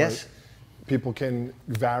one. Yes. People can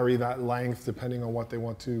vary that length depending on what they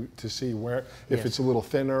want to see, where if Yes. it's a little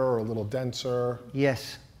thinner or a little denser.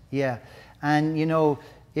 Yes, yeah. And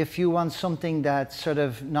if you want something that's sort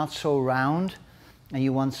of not so round and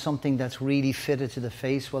you want something that's really fitted to the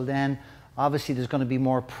face, well then obviously there's going to be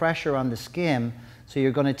more pressure on the skim, so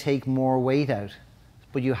you're going to take more weight out.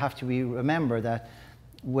 But you have to remember that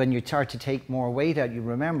when you start to take more weight out, you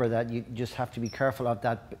remember that you just have to be careful of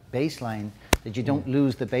that baseline, that you don't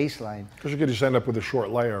lose the baseline. Because you could just end up with a short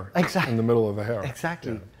layer Exactly. in the middle of the hair.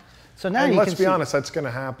 Exactly. Yeah. So now And you let's can be see, honest, that's going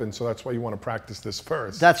to happen, so that's why you want to practice this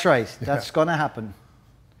first. That's right. That's going to happen.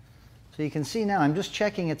 So you can see now, I'm just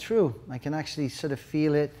checking it through. I can actually sort of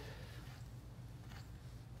feel it.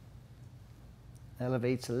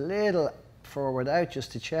 Elevates a little forward out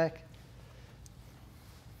just to check.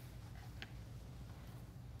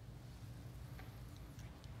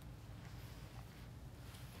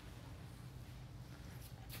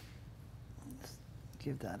 Let's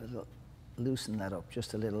give that a little, loosen that up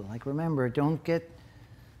just a little. Like remember, don't get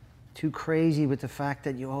too crazy with the fact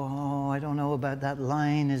that I don't know about that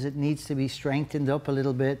line, as it needs to be strengthened up a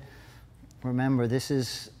little bit. Remember, this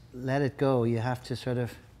is, let it go. You have to sort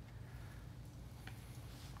of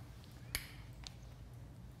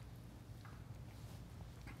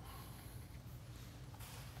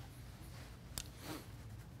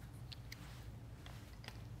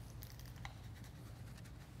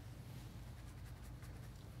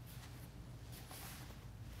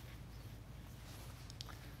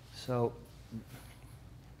So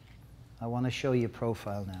I want to show you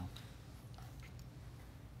profile now.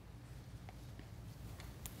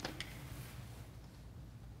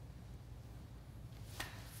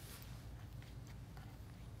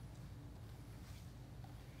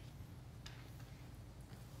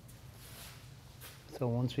 So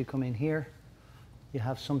once we come in here, you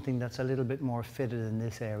have something that's a little bit more fitted in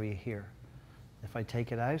this area here. If I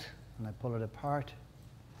take it out and I pull it apart,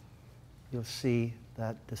 you'll see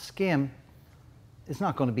that the skim is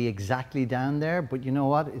not going to be exactly down there, but you know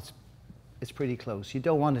what? It's pretty close. You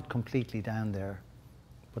don't want it completely down there.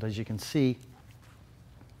 But as you can see,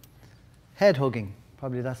 head hugging,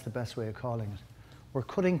 probably that's the best way of calling it. We're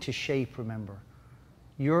cutting to shape, remember.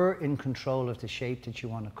 You're in control of the shape that you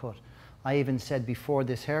want to cut. I even said before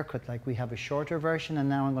this haircut, like we have a shorter version and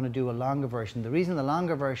now I'm going to do a longer version. The reason the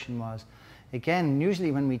longer version was, again,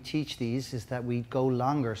 usually when we teach these is that we go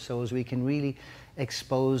longer so as we can really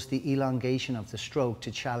expose the elongation of the stroke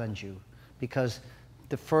to challenge you. Because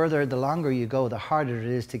the longer you go, the harder it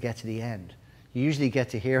is to get to the end. You usually get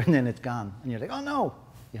to here and then it's gone. And you're like, oh no,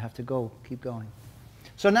 you have to go, keep going.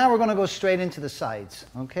 So now we're going to go straight into the sides,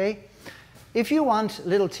 okay? If you want,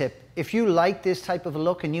 little tip, if you like this type of a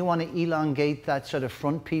look and you want to elongate that sort of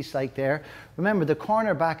front piece like there, remember the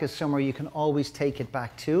corner back is somewhere you can always take it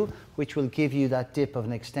back to, which will give you that dip of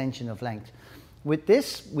an extension of length. With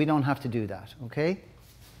this, we don't have to do that, okay?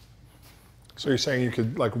 So you're saying you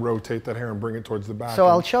could like rotate that hair and bring it towards the back? So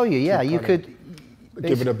I'll show you, yeah, you could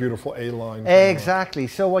give it a beautiful A-line. Exactly.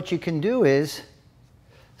 So what you can do is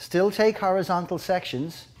still take horizontal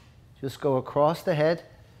sections, just go across the head,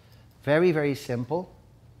 very, very simple,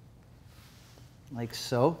 like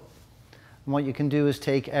so. And what you can do is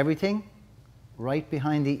take everything right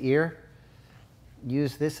behind the ear,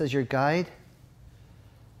 use this as your guide.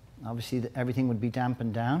 Obviously everything would be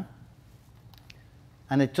dampened down.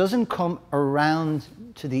 And it doesn't come around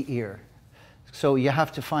to the ear. So you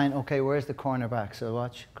have to find, okay, where's the corner back? So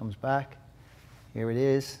watch, comes back. Here it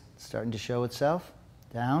is, it's starting to show itself.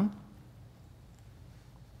 Down,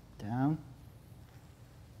 down,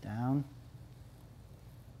 down,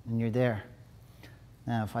 and you're there.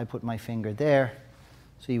 Now if I put my finger there,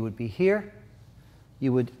 so you would be here,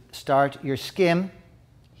 you would start your skim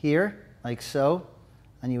here, like so,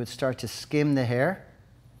 and you would start to skim the hair.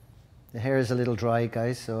 The hair is a little dry,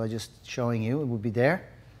 guys, so I'm just showing you. It would be there.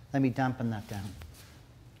 Let me dampen that down.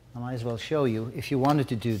 I might as well show you. If you wanted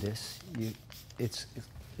to do this, it's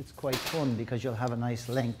quite fun because you'll have a nice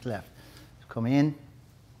length left. Come in,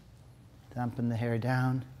 dampen the hair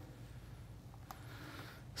down.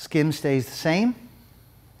 Skim stays the same.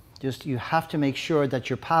 Just you have to make sure that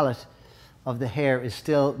your palette of the hair is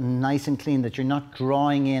still nice and clean, that you're not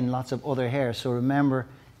drawing in lots of other hair. So remember,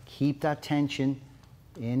 keep that tension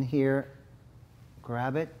in here,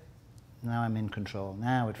 grab it. Now I'm in control.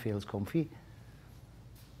 Now it feels comfy.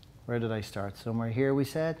 Where did I start? Somewhere here we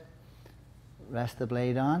said. Rest the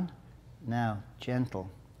blade on. Now, gentle,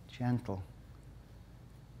 gentle.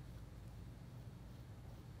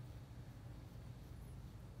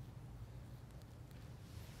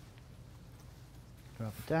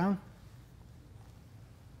 Drop it down.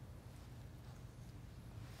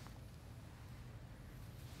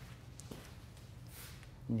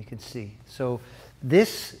 And you can see. So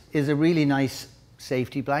this is a really nice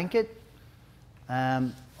safety blanket.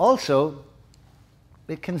 Also,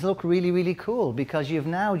 it can look really, really cool because you've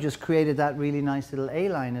now just created that really nice little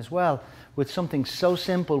A-line as well with something so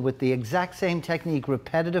simple with the exact same technique,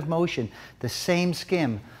 repetitive motion, the same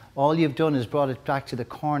skim. All you've done is brought it back to the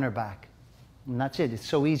corner back. And that's it. It's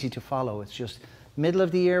so easy to follow. It's just middle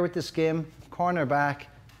of the ear with the skim, corner back,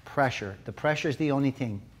 pressure. The pressure is the only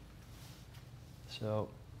thing. So,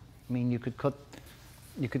 I mean, you could cut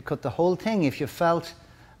the whole thing if you felt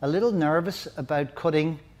a little nervous about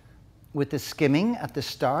cutting with the skimming at the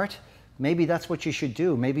start. Maybe that's what you should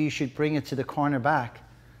do. Maybe you should bring it to the corner back,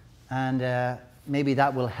 and maybe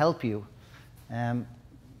that will help you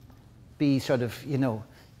be sort of, you know,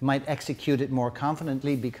 you might execute it more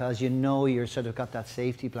confidently because you know you're sort of got that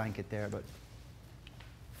safety blanket there. But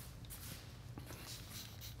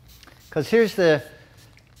because here's the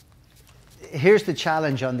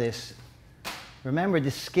challenge on this. Remember,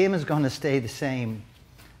 the skim is going to stay the same,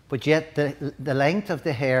 but yet the length of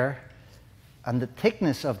the hair and the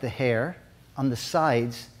thickness of the hair on the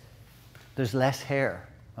sides, there's less hair,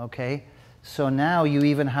 okay? So now you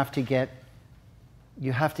even have to get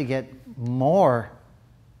more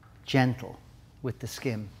gentle with the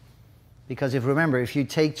skim. Because remember, if you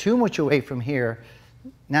take too much away from here,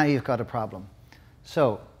 now you've got a problem.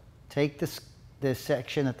 So take this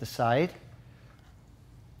section at the side.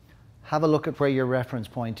 Have a look at where your reference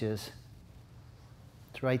point is.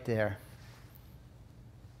 It's right there.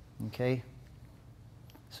 Okay?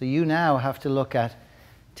 So you now have to look at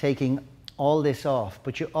taking all this off,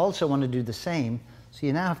 but you also want to do the same. So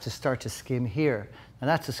you now have to start to skim here. Now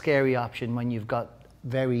that's a scary option when you've got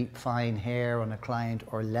very fine hair on a client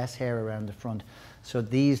or less hair around the front. So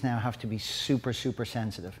these now have to be super, super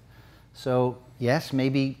sensitive. So yes,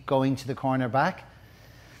 maybe going to the corner back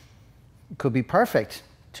could be perfect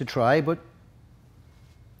to try, but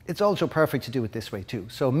it's also perfect to do it this way too.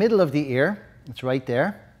 So middle of the ear, it's right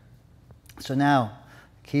there. So now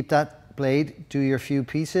keep that blade, do your few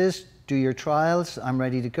pieces, do your trials. I'm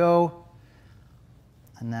ready to go.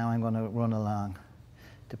 And now I'm going to run along.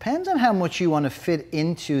 Depends on how much you want to fit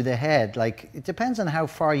into the head. Like, it depends on how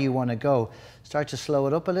far you want to go. Start to slow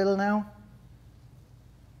it up a little now.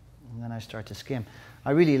 And then I start to skim.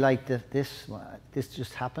 I really like this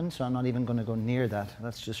just happened, so I'm not even going to go near that.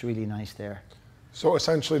 That's just really nice there. So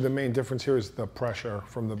essentially the main difference here is the pressure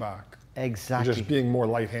from the back. Exactly. Just being more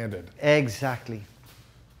light-handed. Exactly.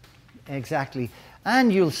 Exactly.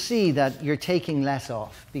 And you'll see that you're taking less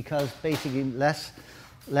off because basically less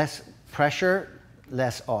pressure,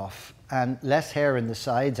 less off, and less hair in the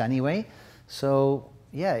sides anyway. So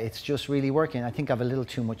yeah, it's just really working. I think I have a little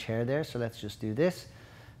too much hair there, so let's just do this.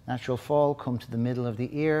 Natural fall, come to the middle of the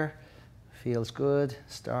ear. Feels good.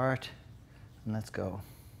 Start, and let's go.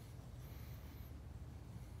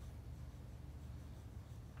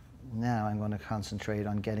 Now I'm going to concentrate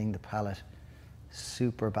on getting the palette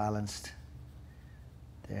super balanced.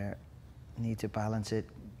 There. Need to balance it,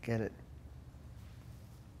 get it.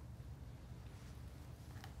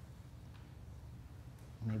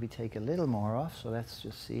 Maybe take a little more off, so let's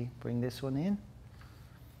just see, bring this one in.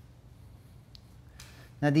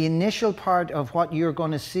 Now the initial part of what you're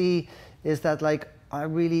going to see is that, like, I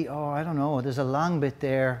don't know, there's a long bit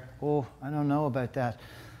there. Oh, I don't know about that.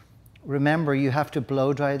 Remember, you have to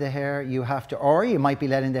blow dry the hair, or you might be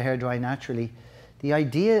letting the hair dry naturally. The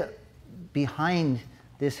idea behind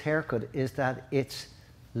this haircut is that it's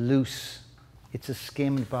loose. It's a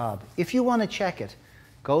skimmed bob. If you want to check it,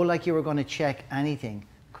 go like you were going to check anything.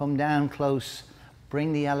 Come down close,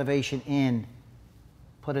 bring the elevation in,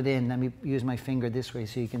 put it in. Let me use my finger this way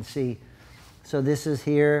so you can see. So this is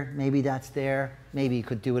here, maybe that's there. Maybe you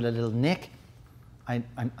could do it a little nick.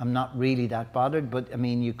 I'm not really that bothered, but I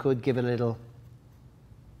mean, you could give it a little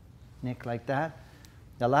nick like that.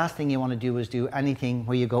 The last thing you want to do is do anything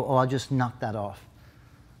where you go, oh, I'll just knock that off.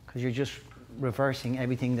 Because you're just reversing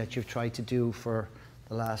everything that you've tried to do for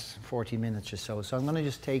the last 40 minutes or so. So I'm going to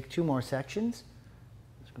just take 2 more sections.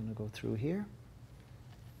 Just going to go through here.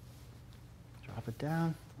 Drop it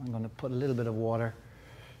down. I'm going to put a little bit of water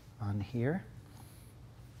on here.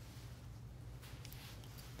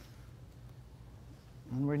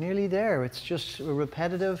 And we're nearly there. It's just a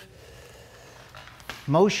repetitive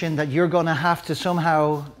motion that you're going to have to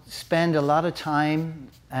somehow spend a lot of time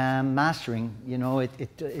mastering. You know, it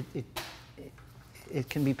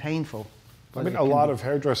can be painful. I mean, a lot of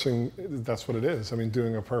hairdressing, that's what it is. I mean,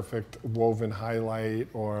 doing a perfect woven highlight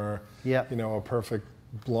or, you know, a perfect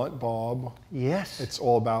blunt bob. Yes. It's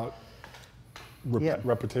all about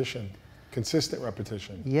repetition, consistent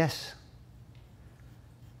repetition. Yes.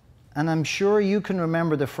 And I'm sure you can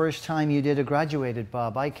remember the first time you did a graduated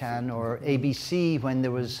bob. I can, or ABC, when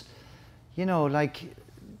there was, you know, like,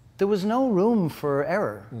 there was no room for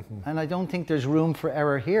error. And I don't think there's room for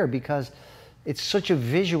error here, because it's such a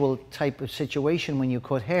visual type of situation when you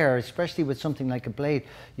cut hair, especially with something like a blade.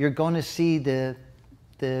 You're going to see the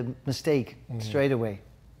mistake straight away.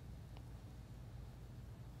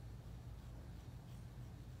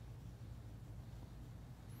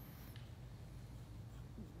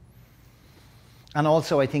 And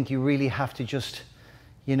also, I think you really have to just,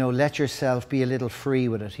 you know, let yourself be a little free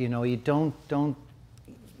with it. You know, you don't,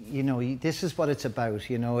 you know, this is what it's about.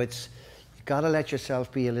 You know, it's, you got to let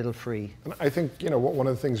yourself be a little free. And I think, you know, one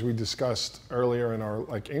of the things we discussed earlier in our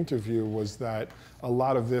interview was that a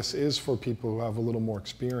lot of this is for people who have a little more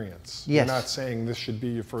experience. Yes. You're not saying this should be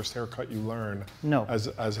your first haircut you learn as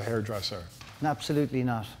a hairdresser. Absolutely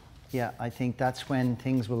not. Yeah, I think that's when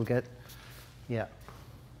things will get,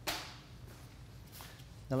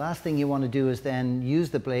 The last thing you want to do is then use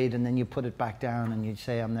the blade and then you put it back down and you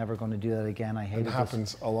say, I'm never going to do that again. I hate it. It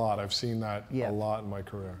happens a lot. I've seen that a lot in my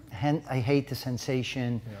career. I hate the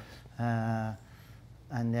sensation. And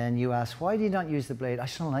then you ask, why do you not use the blade? I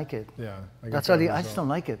just don't like it. Yeah. That's all. I just don't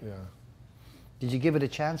like it. Yeah. Did you give it a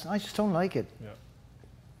chance? I just don't like it. Yeah.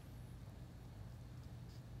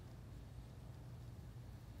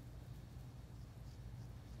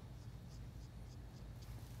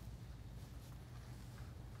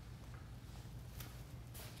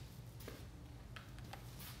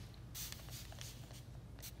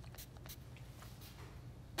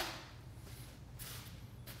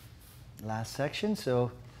 Last section,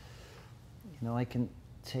 so you know, I can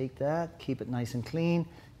take that, keep it nice and clean,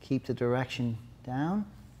 keep the direction down,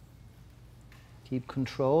 keep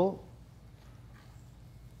control.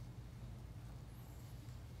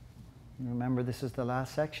 And remember, this is the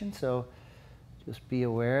last section, so just be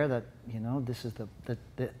aware that, you know, this is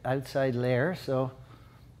the outside layer, so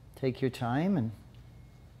take your time. And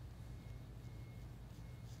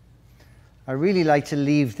I really like to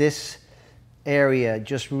leave this area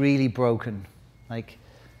just really broken, like,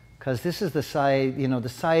 because this is the side, you know, the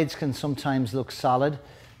sides can sometimes look solid,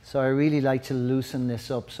 so I really like to loosen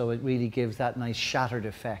this up so it really gives that nice shattered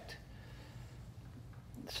effect.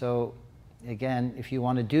 So again, if you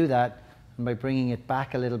want to do that, and by bringing it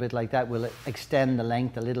back a little bit like that, we'll extend the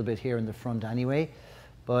length a little bit here in the front anyway,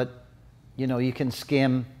 but you know, you can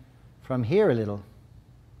skim from here a little.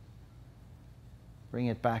 Bring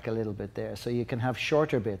it back a little bit there. So you can have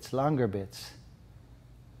shorter bits, longer bits,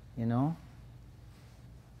 you know?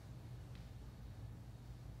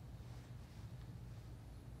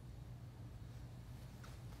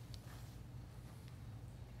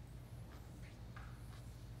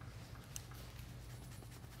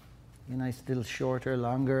 A nice little shorter,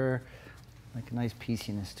 longer, like a nice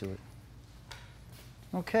pieciness to it.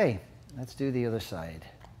 Okay, let's do the other side.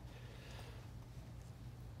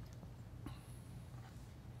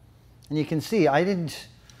 And you can see, I didn't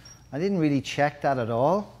really check that at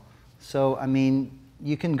all. So, I mean,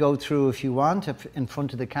 you can go through if you want in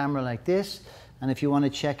front of the camera like this, and if you want to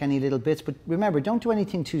check any little bits. But remember, don't do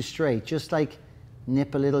anything too straight. Just like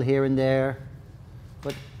nip a little here and there.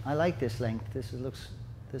 But I like this length. This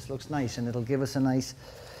looks nice, and it'll give us a nice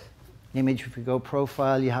image. If we go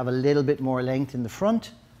profile, you have a little bit more length in the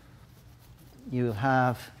front. You'll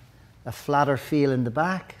have a flatter feel in the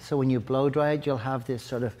back. So when you blow dry it, you'll have this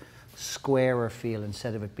sort of squarer feel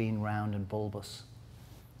instead of it being round and bulbous.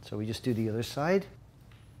 So we just do the other side.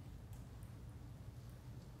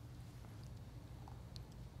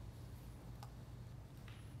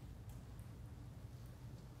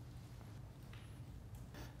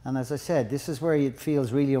 And as I said, this is where it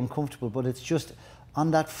feels really uncomfortable, but it's just on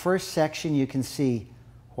that first section you can see,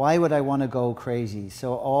 Why would I want to go crazy?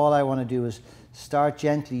 So all I want to do is start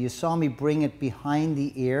gently. You saw me bring it behind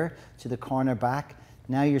the ear to the corner back.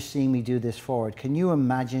 Now you're seeing me do this forward. Can you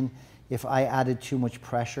imagine if I added too much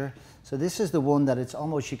pressure? So this is the one that it's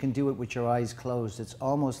almost, you can do it with your eyes closed. It's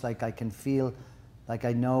almost like I can feel, like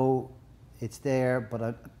I know it's there, but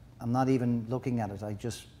I'm not even looking at it.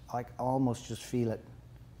 I almost just feel it.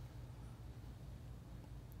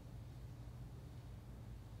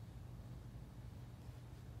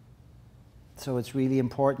 So it's really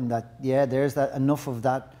important that, yeah, there's that, enough of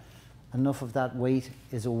that weight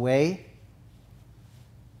is away.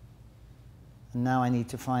 And now I need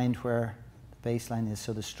to find where the baseline is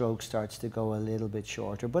so the stroke starts to go a little bit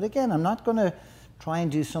shorter. But again, I'm not going to try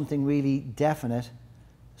and do something really definite.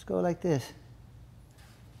 Just go like this.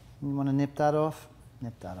 You want to nip that off?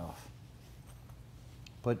 Nip that off.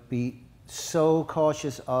 But be so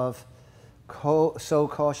cautious of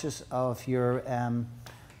your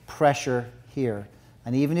pressure here.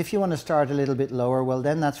 And even if you want to start a little bit lower, well,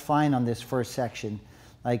 then that's fine on this first section.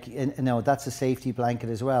 Like, no, that's a safety blanket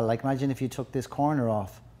as well. Like, imagine if you took this corner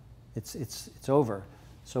off, it's over.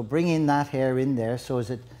 So bring in that hair in there. So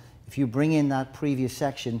if you bring in that previous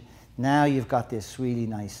section, now you've got this really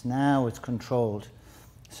nice. Now it's controlled.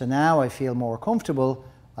 So now I feel more comfortable.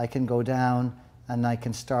 I can go down and I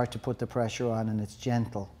can start to put the pressure on, and it's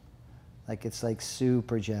gentle. Like, it's like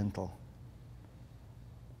super gentle.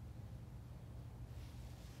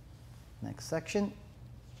 Next section.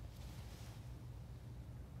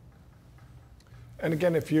 And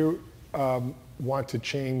again, if you want to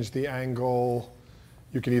change the angle,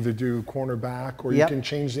 you can either do corner back, or you can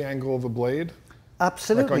change the angle of the blade.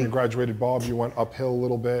 Absolutely. Like on your graduated bob, you went uphill a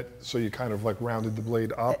little bit, so you kind of like rounded the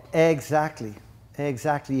blade up. Exactly.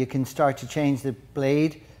 Exactly. You can start to change the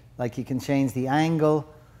blade, like you can change the angle,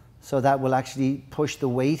 so that will actually push the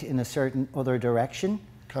weight in a certain other direction.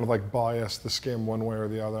 Kind of like bias the skim one way or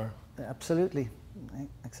the other. Absolutely.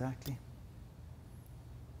 Exactly.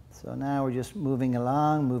 So now we're just moving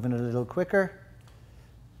along, moving a little quicker.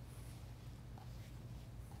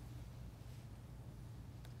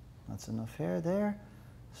 That's enough hair there.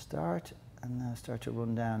 Start, and now start to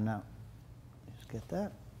run down now. Just get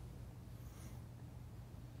that.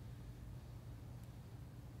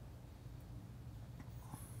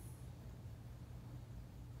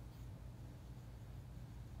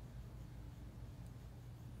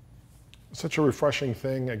 Such a refreshing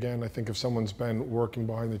thing. Again, I think if someone's been working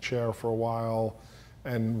behind the chair for a while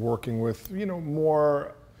and working with, you know,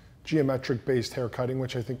 more geometric based hair cutting,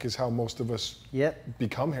 which I think is how most of us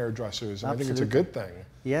become hairdressers. And I think it's a good thing.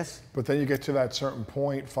 Yes. But then you get to that certain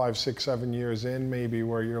point, 5, 6, 7 years in maybe,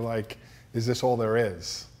 where you're like, is this all there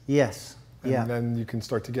is? Yes. And then you can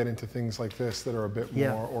start to get into things like this that are a bit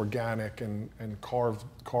more organic and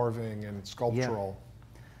carving and sculptural.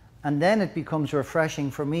 And then it becomes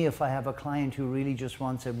refreshing for me if I have a client who really just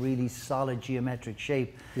wants a really solid geometric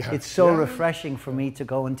shape. It's so refreshing for me to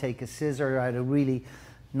go and take a scissor out, a really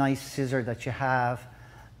nice scissor that you have,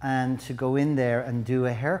 and to go in there and do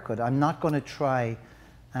a haircut. I'm not going to try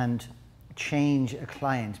and change a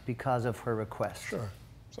client because of her request. Sure.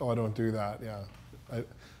 So I don't do that,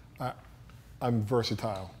 I'm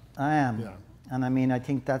versatile. I am. Yeah. And I mean, I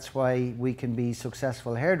think that's why we can be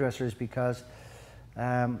successful hairdressers, because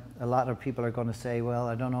a lot of people are going to say, well,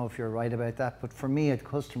 I don't know if you're right about that, but for me, a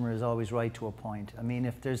customer is always right to a point. I mean,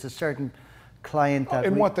 if there's a certain client that...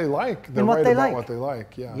 in what they like. They're right about what they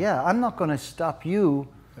like, Yeah, I'm not going to stop you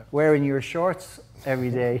wearing your shorts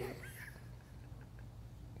every day.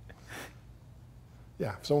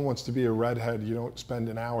 Yeah, if someone wants to be a redhead, you don't spend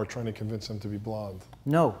an hour trying to convince them to be blonde.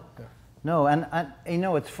 No. No, and you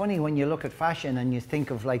know, it's funny when you look at fashion and you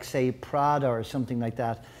think of, like, say, Prada or something like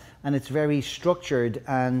that, and it's very structured,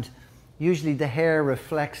 and usually the hair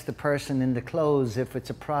reflects the person in the clothes. If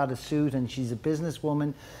it's a Prada suit and she's a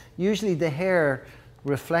businesswoman, usually the hair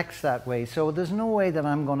reflects that way. So there's no way that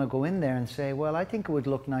I'm going to go in there and say, well, I think it would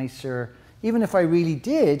look nicer. Even if I really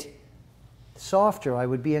did, softer, I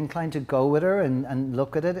would be inclined to go with her and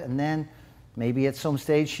look at it, and then maybe at some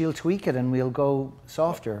stage she'll tweak it and we'll go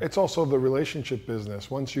softer. It's also the relationship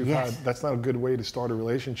business. Once you've had, that's not a good way to start a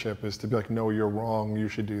relationship, is to be like, no, you're wrong, you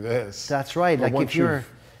should do this. That's right. But like once if you're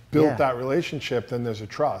you've built that relationship, then there's a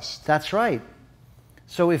trust. That's right.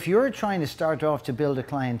 So if you're trying to start off to build a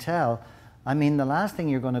clientele, I mean, the last thing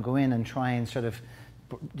you're going to go in and try and sort of,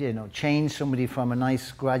 you know, change somebody from a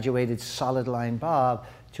nice graduated solid line bob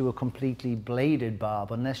to a completely bladed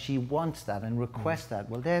bob, unless she wants that and requests that.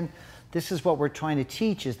 Well, then this is what we're trying to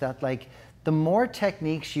teach, is that, like, the more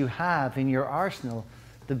techniques you have in your arsenal,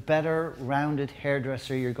 the better rounded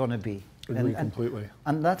hairdresser you're going to be. Agree completely.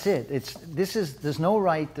 And that's it. There's no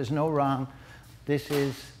right, there's no wrong. It's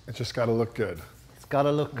just got to look good. It's got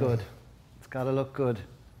to look good. It's got to look good.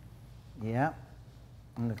 Yeah.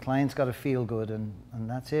 And the client's got to feel good, and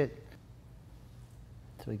that's it.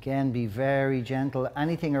 So again, be very gentle.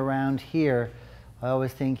 Anything around here, I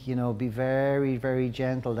always think, you know, be very, very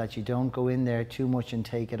gentle that you don't go in there too much and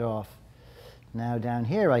take it off. Now down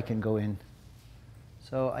here I can go in.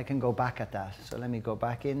 So I can go back at that. So let me go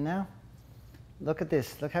back in now. Look at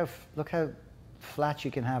this. Look how flat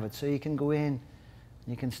you can have it. So you can go in, and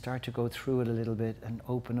you can start to go through it a little bit and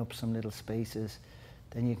open up some little spaces.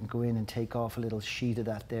 Then you can go in and take off a little sheet of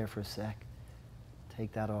that there for a sec.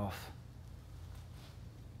 Take that off.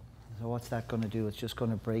 So what's that going to do? It's just going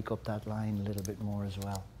to break up that line a little bit more as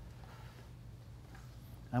well.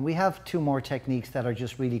 And we have two more techniques that are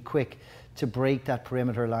just really quick to break that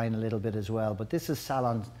perimeter line a little bit as well. But this is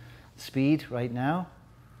salon speed right now.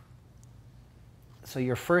 So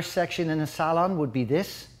your first section in a salon would be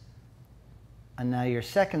this. And now your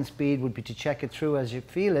second speed would be to check it through as you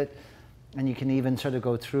feel it. And you can even sort of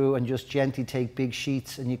go through and just gently take big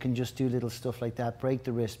sheets, and you can just do little stuff like that. Break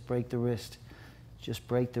the wrist, break the wrist. Just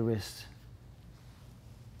break the wrist.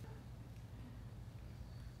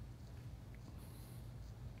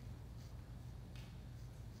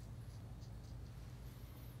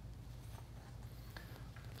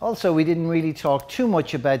 Also, we didn't really talk too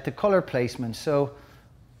much about the color placement. So,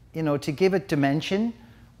 you know, to give it dimension,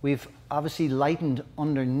 we've obviously lightened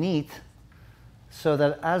underneath so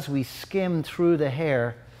that as we skim through the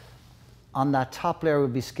hair, on that top layer will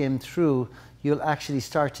be skimmed through, you'll actually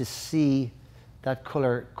start to see that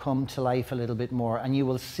color come to life a little bit more. And you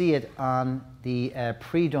will see it on the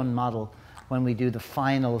pre-done model when we do the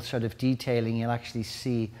final sort of detailing. You'll actually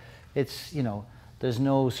see it's, you know, there's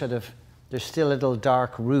no sort of, there's still a little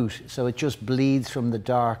dark root, so it just bleeds from the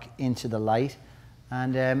dark into the light.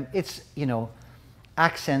 And it's, you know,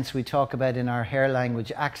 accents we talk about in our hair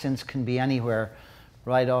language. Accents can be anywhere,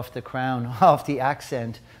 right off the crown, off the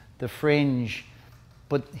accent, the fringe.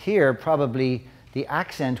 But here, probably, the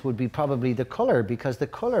accent would be probably the color, because the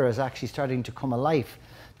color is actually starting to come alive.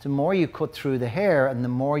 The more you cut through the hair and the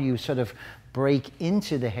more you sort of break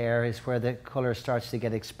into the hair is where the color starts to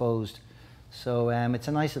get exposed. So it's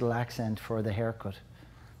a nice little accent for the haircut.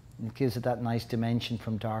 It gives it that nice dimension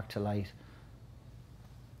from dark to light.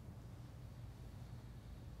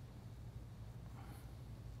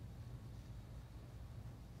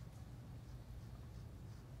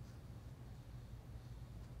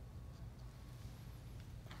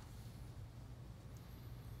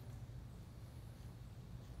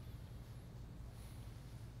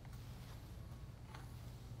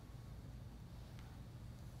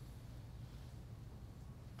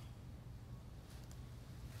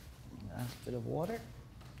 A bit of water.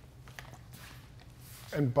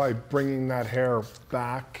 And by bringing that hair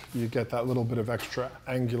back, you get that little bit of extra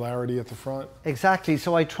angularity at the front? Exactly.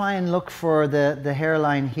 So I try and look for the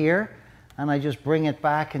hairline here, and I just bring it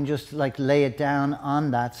back and just like lay it down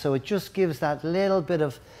on that. So it just gives that little bit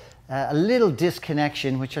of a little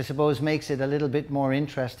disconnection, which I suppose makes it a little bit more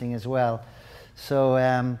interesting as well. So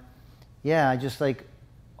yeah, I just like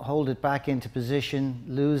hold it back into position,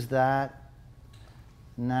 lose that.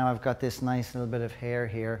 Now I've got this nice little bit of hair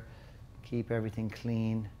here. Keep everything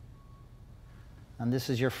clean. And this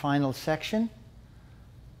is your final section.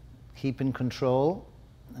 Keep in control.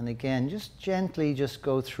 And again, just gently just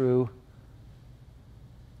go through.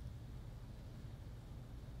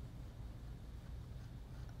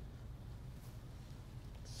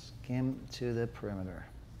 Skim to the perimeter.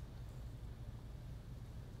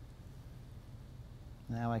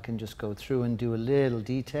 Now I can just go through and do a little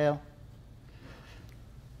detail.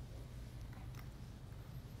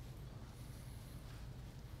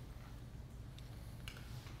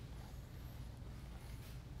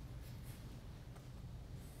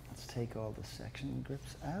 Take all the section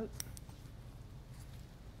grips out.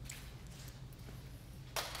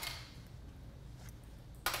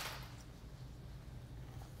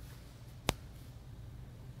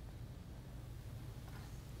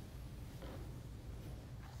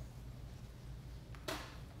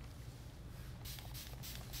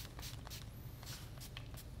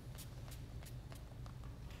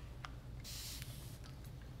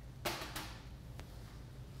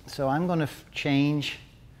 So I'm going to change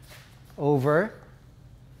over,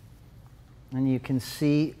 and you can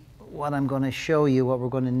see what I'm going to show you, what we're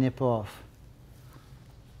going to nip off.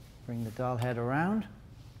 Bring the doll head around.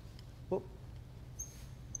 Whoop.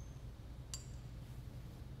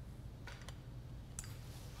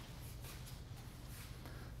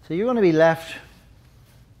 So you're going to be left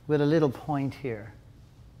with a little point here.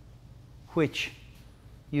 which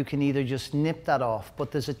you can either just nip that off,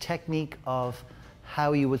 but there's a technique of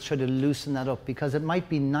how you would sort of loosen that up, because it might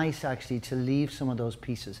be nice actually to leave some of those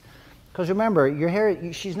pieces. Because remember, your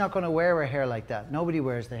hair, she's not going to wear her hair like that. Nobody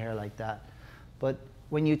wears the hair like that. But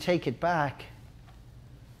when you take it back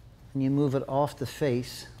and you move it off the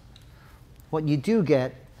face, what you do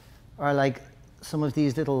get are like some of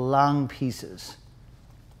these little long pieces.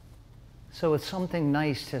 So it's something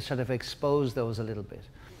nice to sort of expose those a little bit.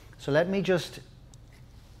 So let me just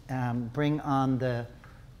bring on the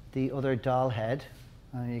other doll head.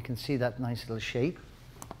 You can see that nice little shape.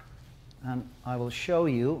 And I will show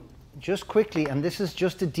you just quickly, and this is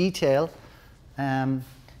just a detail.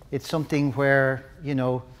 It's something where, you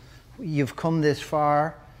know, you've come this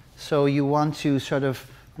far, so you want to sort of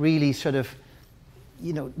really sort of,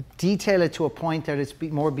 you know, detail it to a point that it's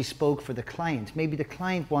more bespoke for the client. Maybe the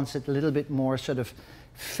client wants it a little bit more sort of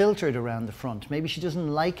filtered around the front. Maybe she doesn't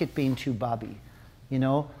like it being too bobby, you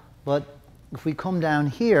know. But if we come down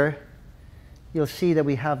here, you'll see that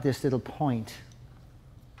we have this little point.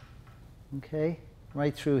 Okay,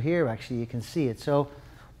 right through here actually you can see it. So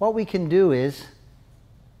what we can do is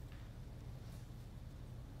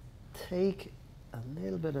take a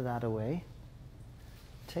little bit of that away.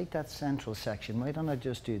 Take that central section. Why don't I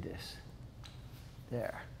just do this?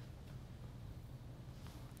 There.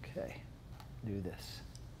 Okay, do this.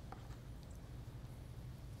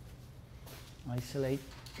 Isolate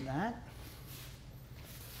that.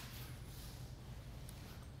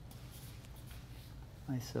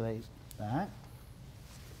 Isolate that.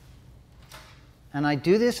 And I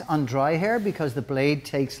do this on dry hair because the blade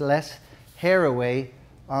takes less hair away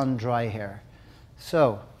on dry hair.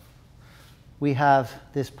 So we have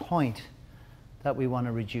this point that we want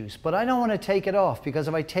to reduce. But I don't want to take it off, because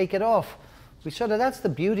if I take it off, we sort of, that's the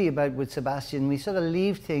beauty about with Sebastian, we sort of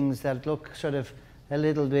leave things that look sort of a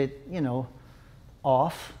little bit, you know,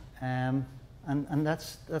 off. And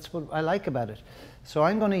that's what I like about it. So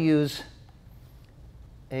I'm going to use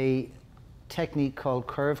a technique called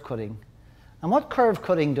curve cutting. And what curve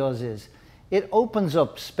cutting does is it opens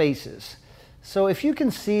up spaces. So if you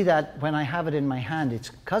can see that when I have it in my hand,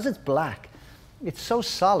 it's because it's black, it's so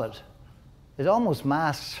solid. It almost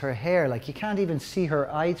masks her hair. Like you can't even see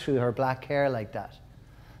her eye through her black hair like that.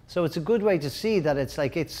 So it's a good way to see that it's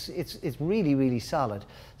like it's really, really solid.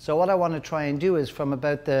 So what I want to try and do is from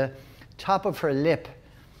about the top of her lip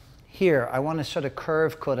here, I want to sort of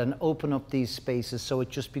curve cut and open up these spaces so it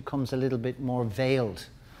just becomes a little bit more veiled,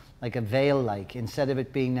 like a veil-like, instead of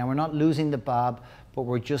it being, now we're not losing the bob, but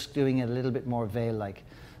we're just doing it a little bit more veil-like.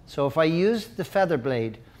 So if I use the feather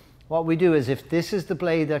blade, what we do is if this is the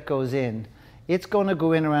blade that goes in, it's going to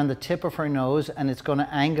go in around the tip of her nose and it's going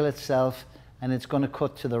to angle itself and it's going to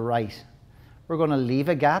cut to the right. We're going to leave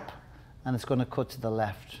a gap and it's going to cut to the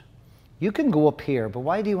left. You can go up here, but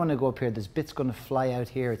why do you want to go up here? There's bits going to fly out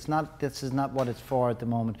here. It's not, this is not what it's for at the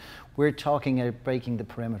moment. We're talking about breaking the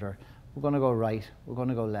perimeter. We're going to go right, we're going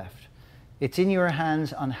to go left. It's in your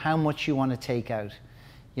hands on how much you want to take out.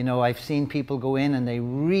 You know, I've seen people go in and they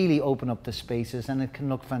really open up the spaces and it can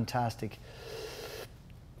look fantastic.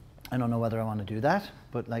 I don't know whether I want to do that,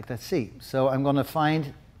 but like, let's see. So I'm going to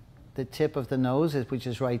find the tip of the nose, which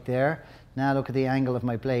is right there. Now look at the angle of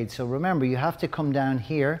my blade. So remember, you have to come down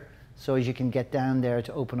here so as you can get down there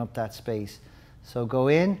to open up that space. So go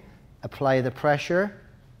in, apply the pressure,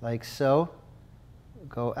 like so.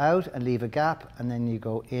 Go out and leave a gap, and then you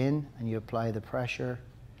go in and you apply the pressure,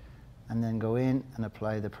 and then go in and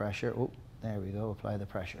apply the pressure. Oh, there we go, apply the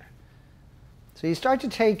pressure. So you start to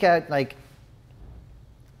take out like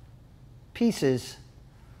pieces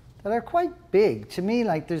that are quite big. To me,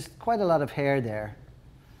 like there's quite a lot of hair there.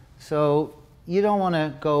 So you don't want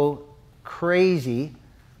to go crazy,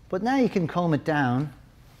 but now you can comb it down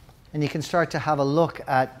and you can start to have a look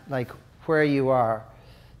at like where you are.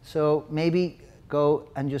 So maybe go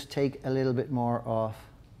and just take a little bit more off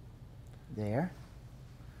there.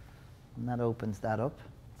 And that opens that up.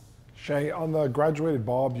 Shay, on the graduated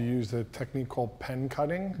bob, you used a technique called pen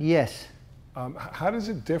cutting. Yes. How does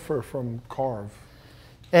it differ from curve?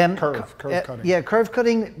 Curve cutting. Yeah, curve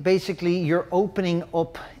cutting, basically you're opening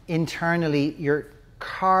up internally, you're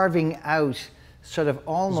carving out sort of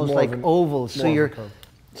almost like ovals.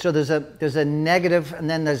 So there's a negative and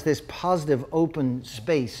then there's this positive open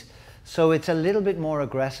space. So it's a little bit more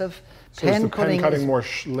aggressive. So pen cutting is more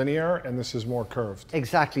linear and this is more curved.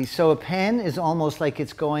 Exactly. So a pen is almost like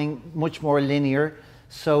it's going much more linear,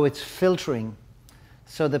 so it's filtering.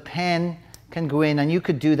 So the pen can go in, and you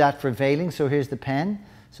could do that for veiling. So here's the pen.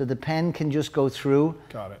 So the pen can just go through.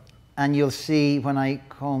 Got it. And you'll see when I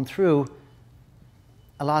comb through,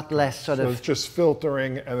 a lot less sort of... So it's just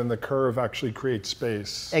filtering, and then the curve actually creates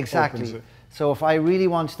space. Exactly. So if I really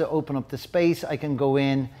wanted to open up the space, I can go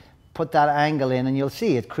in, put that angle in, and you'll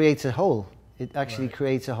see it creates a hole. It actually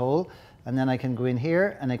creates a hole, and then I can go in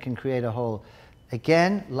here and I can create a hole.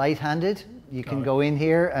 Again, light-handed, you can go in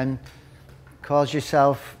here and cause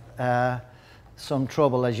yourself some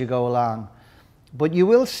trouble as you go along. But you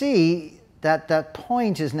will see that that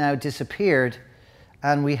point has now disappeared,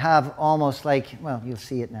 and we have almost like, well, you'll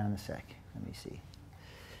see it now in a sec. Let me see.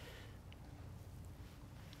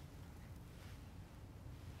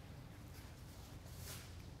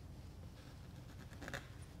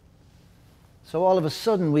 So all of a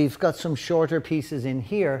sudden we've got some shorter pieces in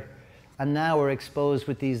here, and now we're exposed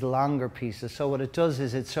with these longer pieces. So what it does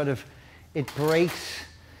is it sort of, it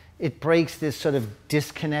breaks this sort of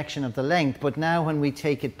disconnection of the length. But now when we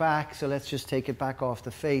take it back, so let's just take it back off the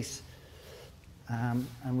face,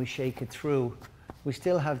 and we shake it through, we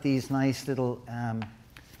still have these nice little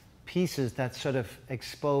pieces that sort of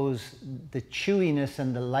expose the chewiness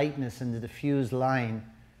and the lightness and the diffused line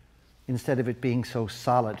instead of it being so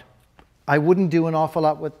solid. I wouldn't do an awful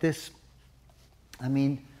lot with this. I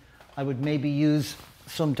mean, I would maybe use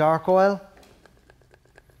some dark oil,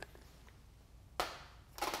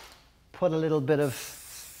 put a little bit of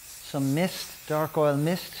some mist, dark oil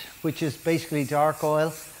mist, which is basically dark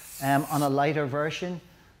oil on a lighter version.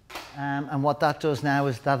 And what that does now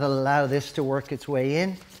is that'll allow this to work its way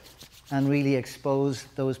in and really expose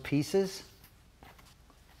those pieces.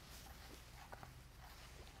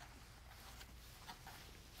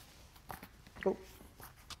 Oh.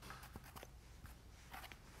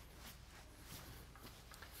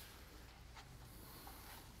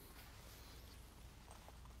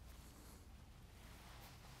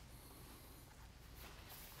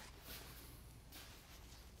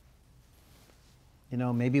 You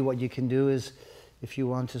know, maybe what you can do is, if you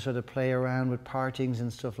want to sort of play around with partings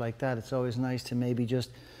and stuff like that, it's always nice to maybe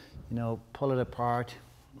just, you know, pull it apart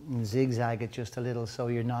and zigzag it just a little so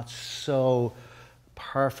you're not so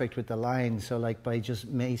perfect with the lines. So like by just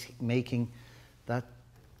making that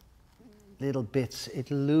little bits,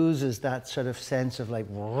 it loses that sort of sense of like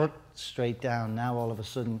straight down. Now all of a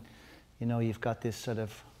sudden, you know, you've got this sort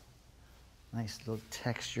of nice little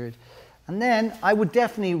textured. And then I would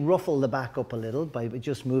definitely ruffle the back up a little by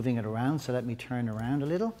just moving it around. So let me turn around a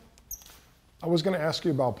little. I was going to ask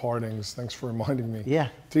you about partings. Thanks for reminding me. Yeah.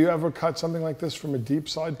 Do you ever cut something like this from a deep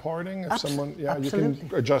side parting? If someone, yeah, absolutely. You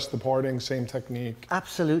can adjust the parting, same technique.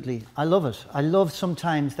 Absolutely. I love it. I love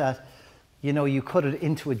sometimes that, you know, you cut it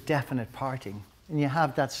into a definite parting and you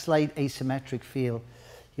have that slight asymmetric feel.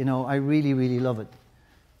 You know, I really, really love it.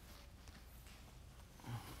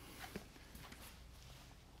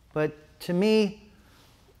 But to me,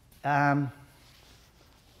 I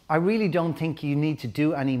really don't think you need to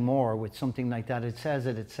do any more with something like that. It says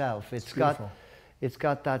it itself. It's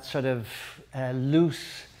got that sort of loose,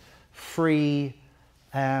 free,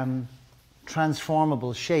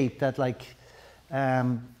 transformable shape that, like,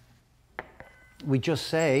 we just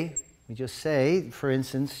say, for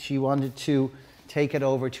instance, she wanted to take it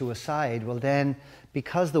over to a side. Well then,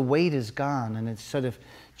 because the weight is gone and it sort of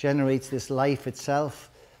generates this life itself,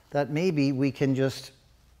 that maybe we can just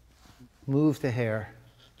move the hair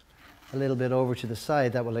a little bit over to the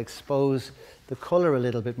side. That will expose the color a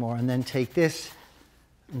little bit more, and then take this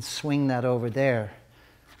and swing that over there.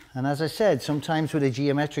 And as I said, sometimes with a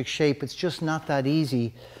geometric shape, it's just not that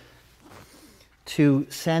easy to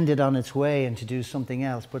send it on its way and to do something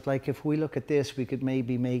else. But like if we look at this, we could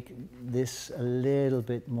maybe make this a little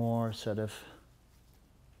bit more sort of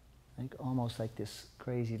like almost like this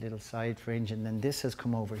crazy little side fringe, and then this has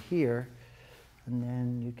come over here, and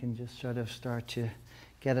then you can just sort of start to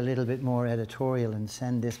get a little bit more editorial and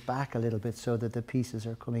send this back a little bit so that the pieces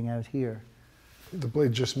are coming out here. The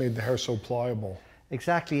blade just made the hair so pliable.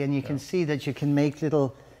 Exactly, and you can see that you can make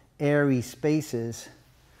little airy spaces,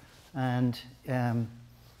 and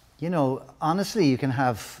you know, honestly, you can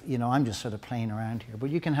have, you know, I'm just sort of playing around here, but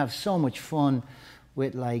you can have so much fun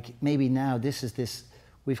with, like, maybe now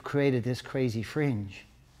we've created this crazy fringe,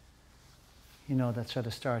 you know, that sort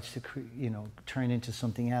of starts to, you know, turn into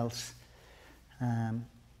something else. And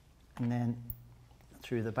then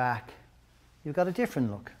through the back, you've got a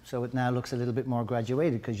different look. So it now looks a little bit more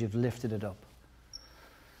graduated because you've lifted it up.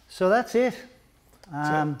 So that's it.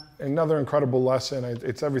 So another incredible lesson.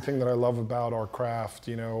 It's everything that I love about our craft,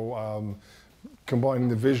 you know, combining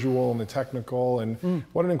the visual and the technical. And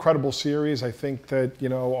what an incredible series. I think that, you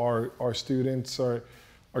know, our students are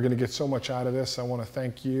going to get so much out of this. I want to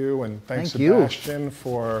thank you and thank Sebastian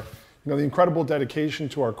for, you know, the incredible dedication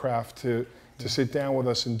to our craft to sit down with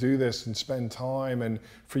us and do this and spend time, and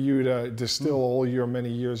for you to distill all your many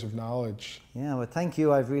years of knowledge. Yeah, well, thank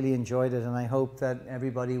you. I've really enjoyed it, and I hope that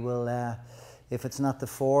everybody will, if it's not the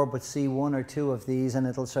 4, but see 1 or 2 of these, and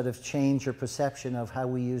it'll sort of change your perception of how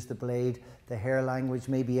we use the blade, the hair language,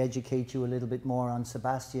 maybe educate you a little bit more on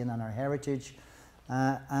Sebastian and our heritage.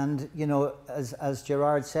 And, you know, as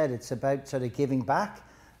Gerard said, it's about sort of giving back,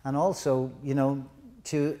 and also, you know,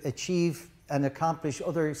 to achieve and accomplish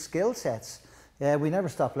other skill sets. We never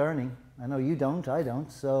stop learning. I know you don't, I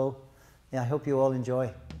don't. So, yeah, I hope you all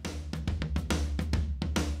enjoy.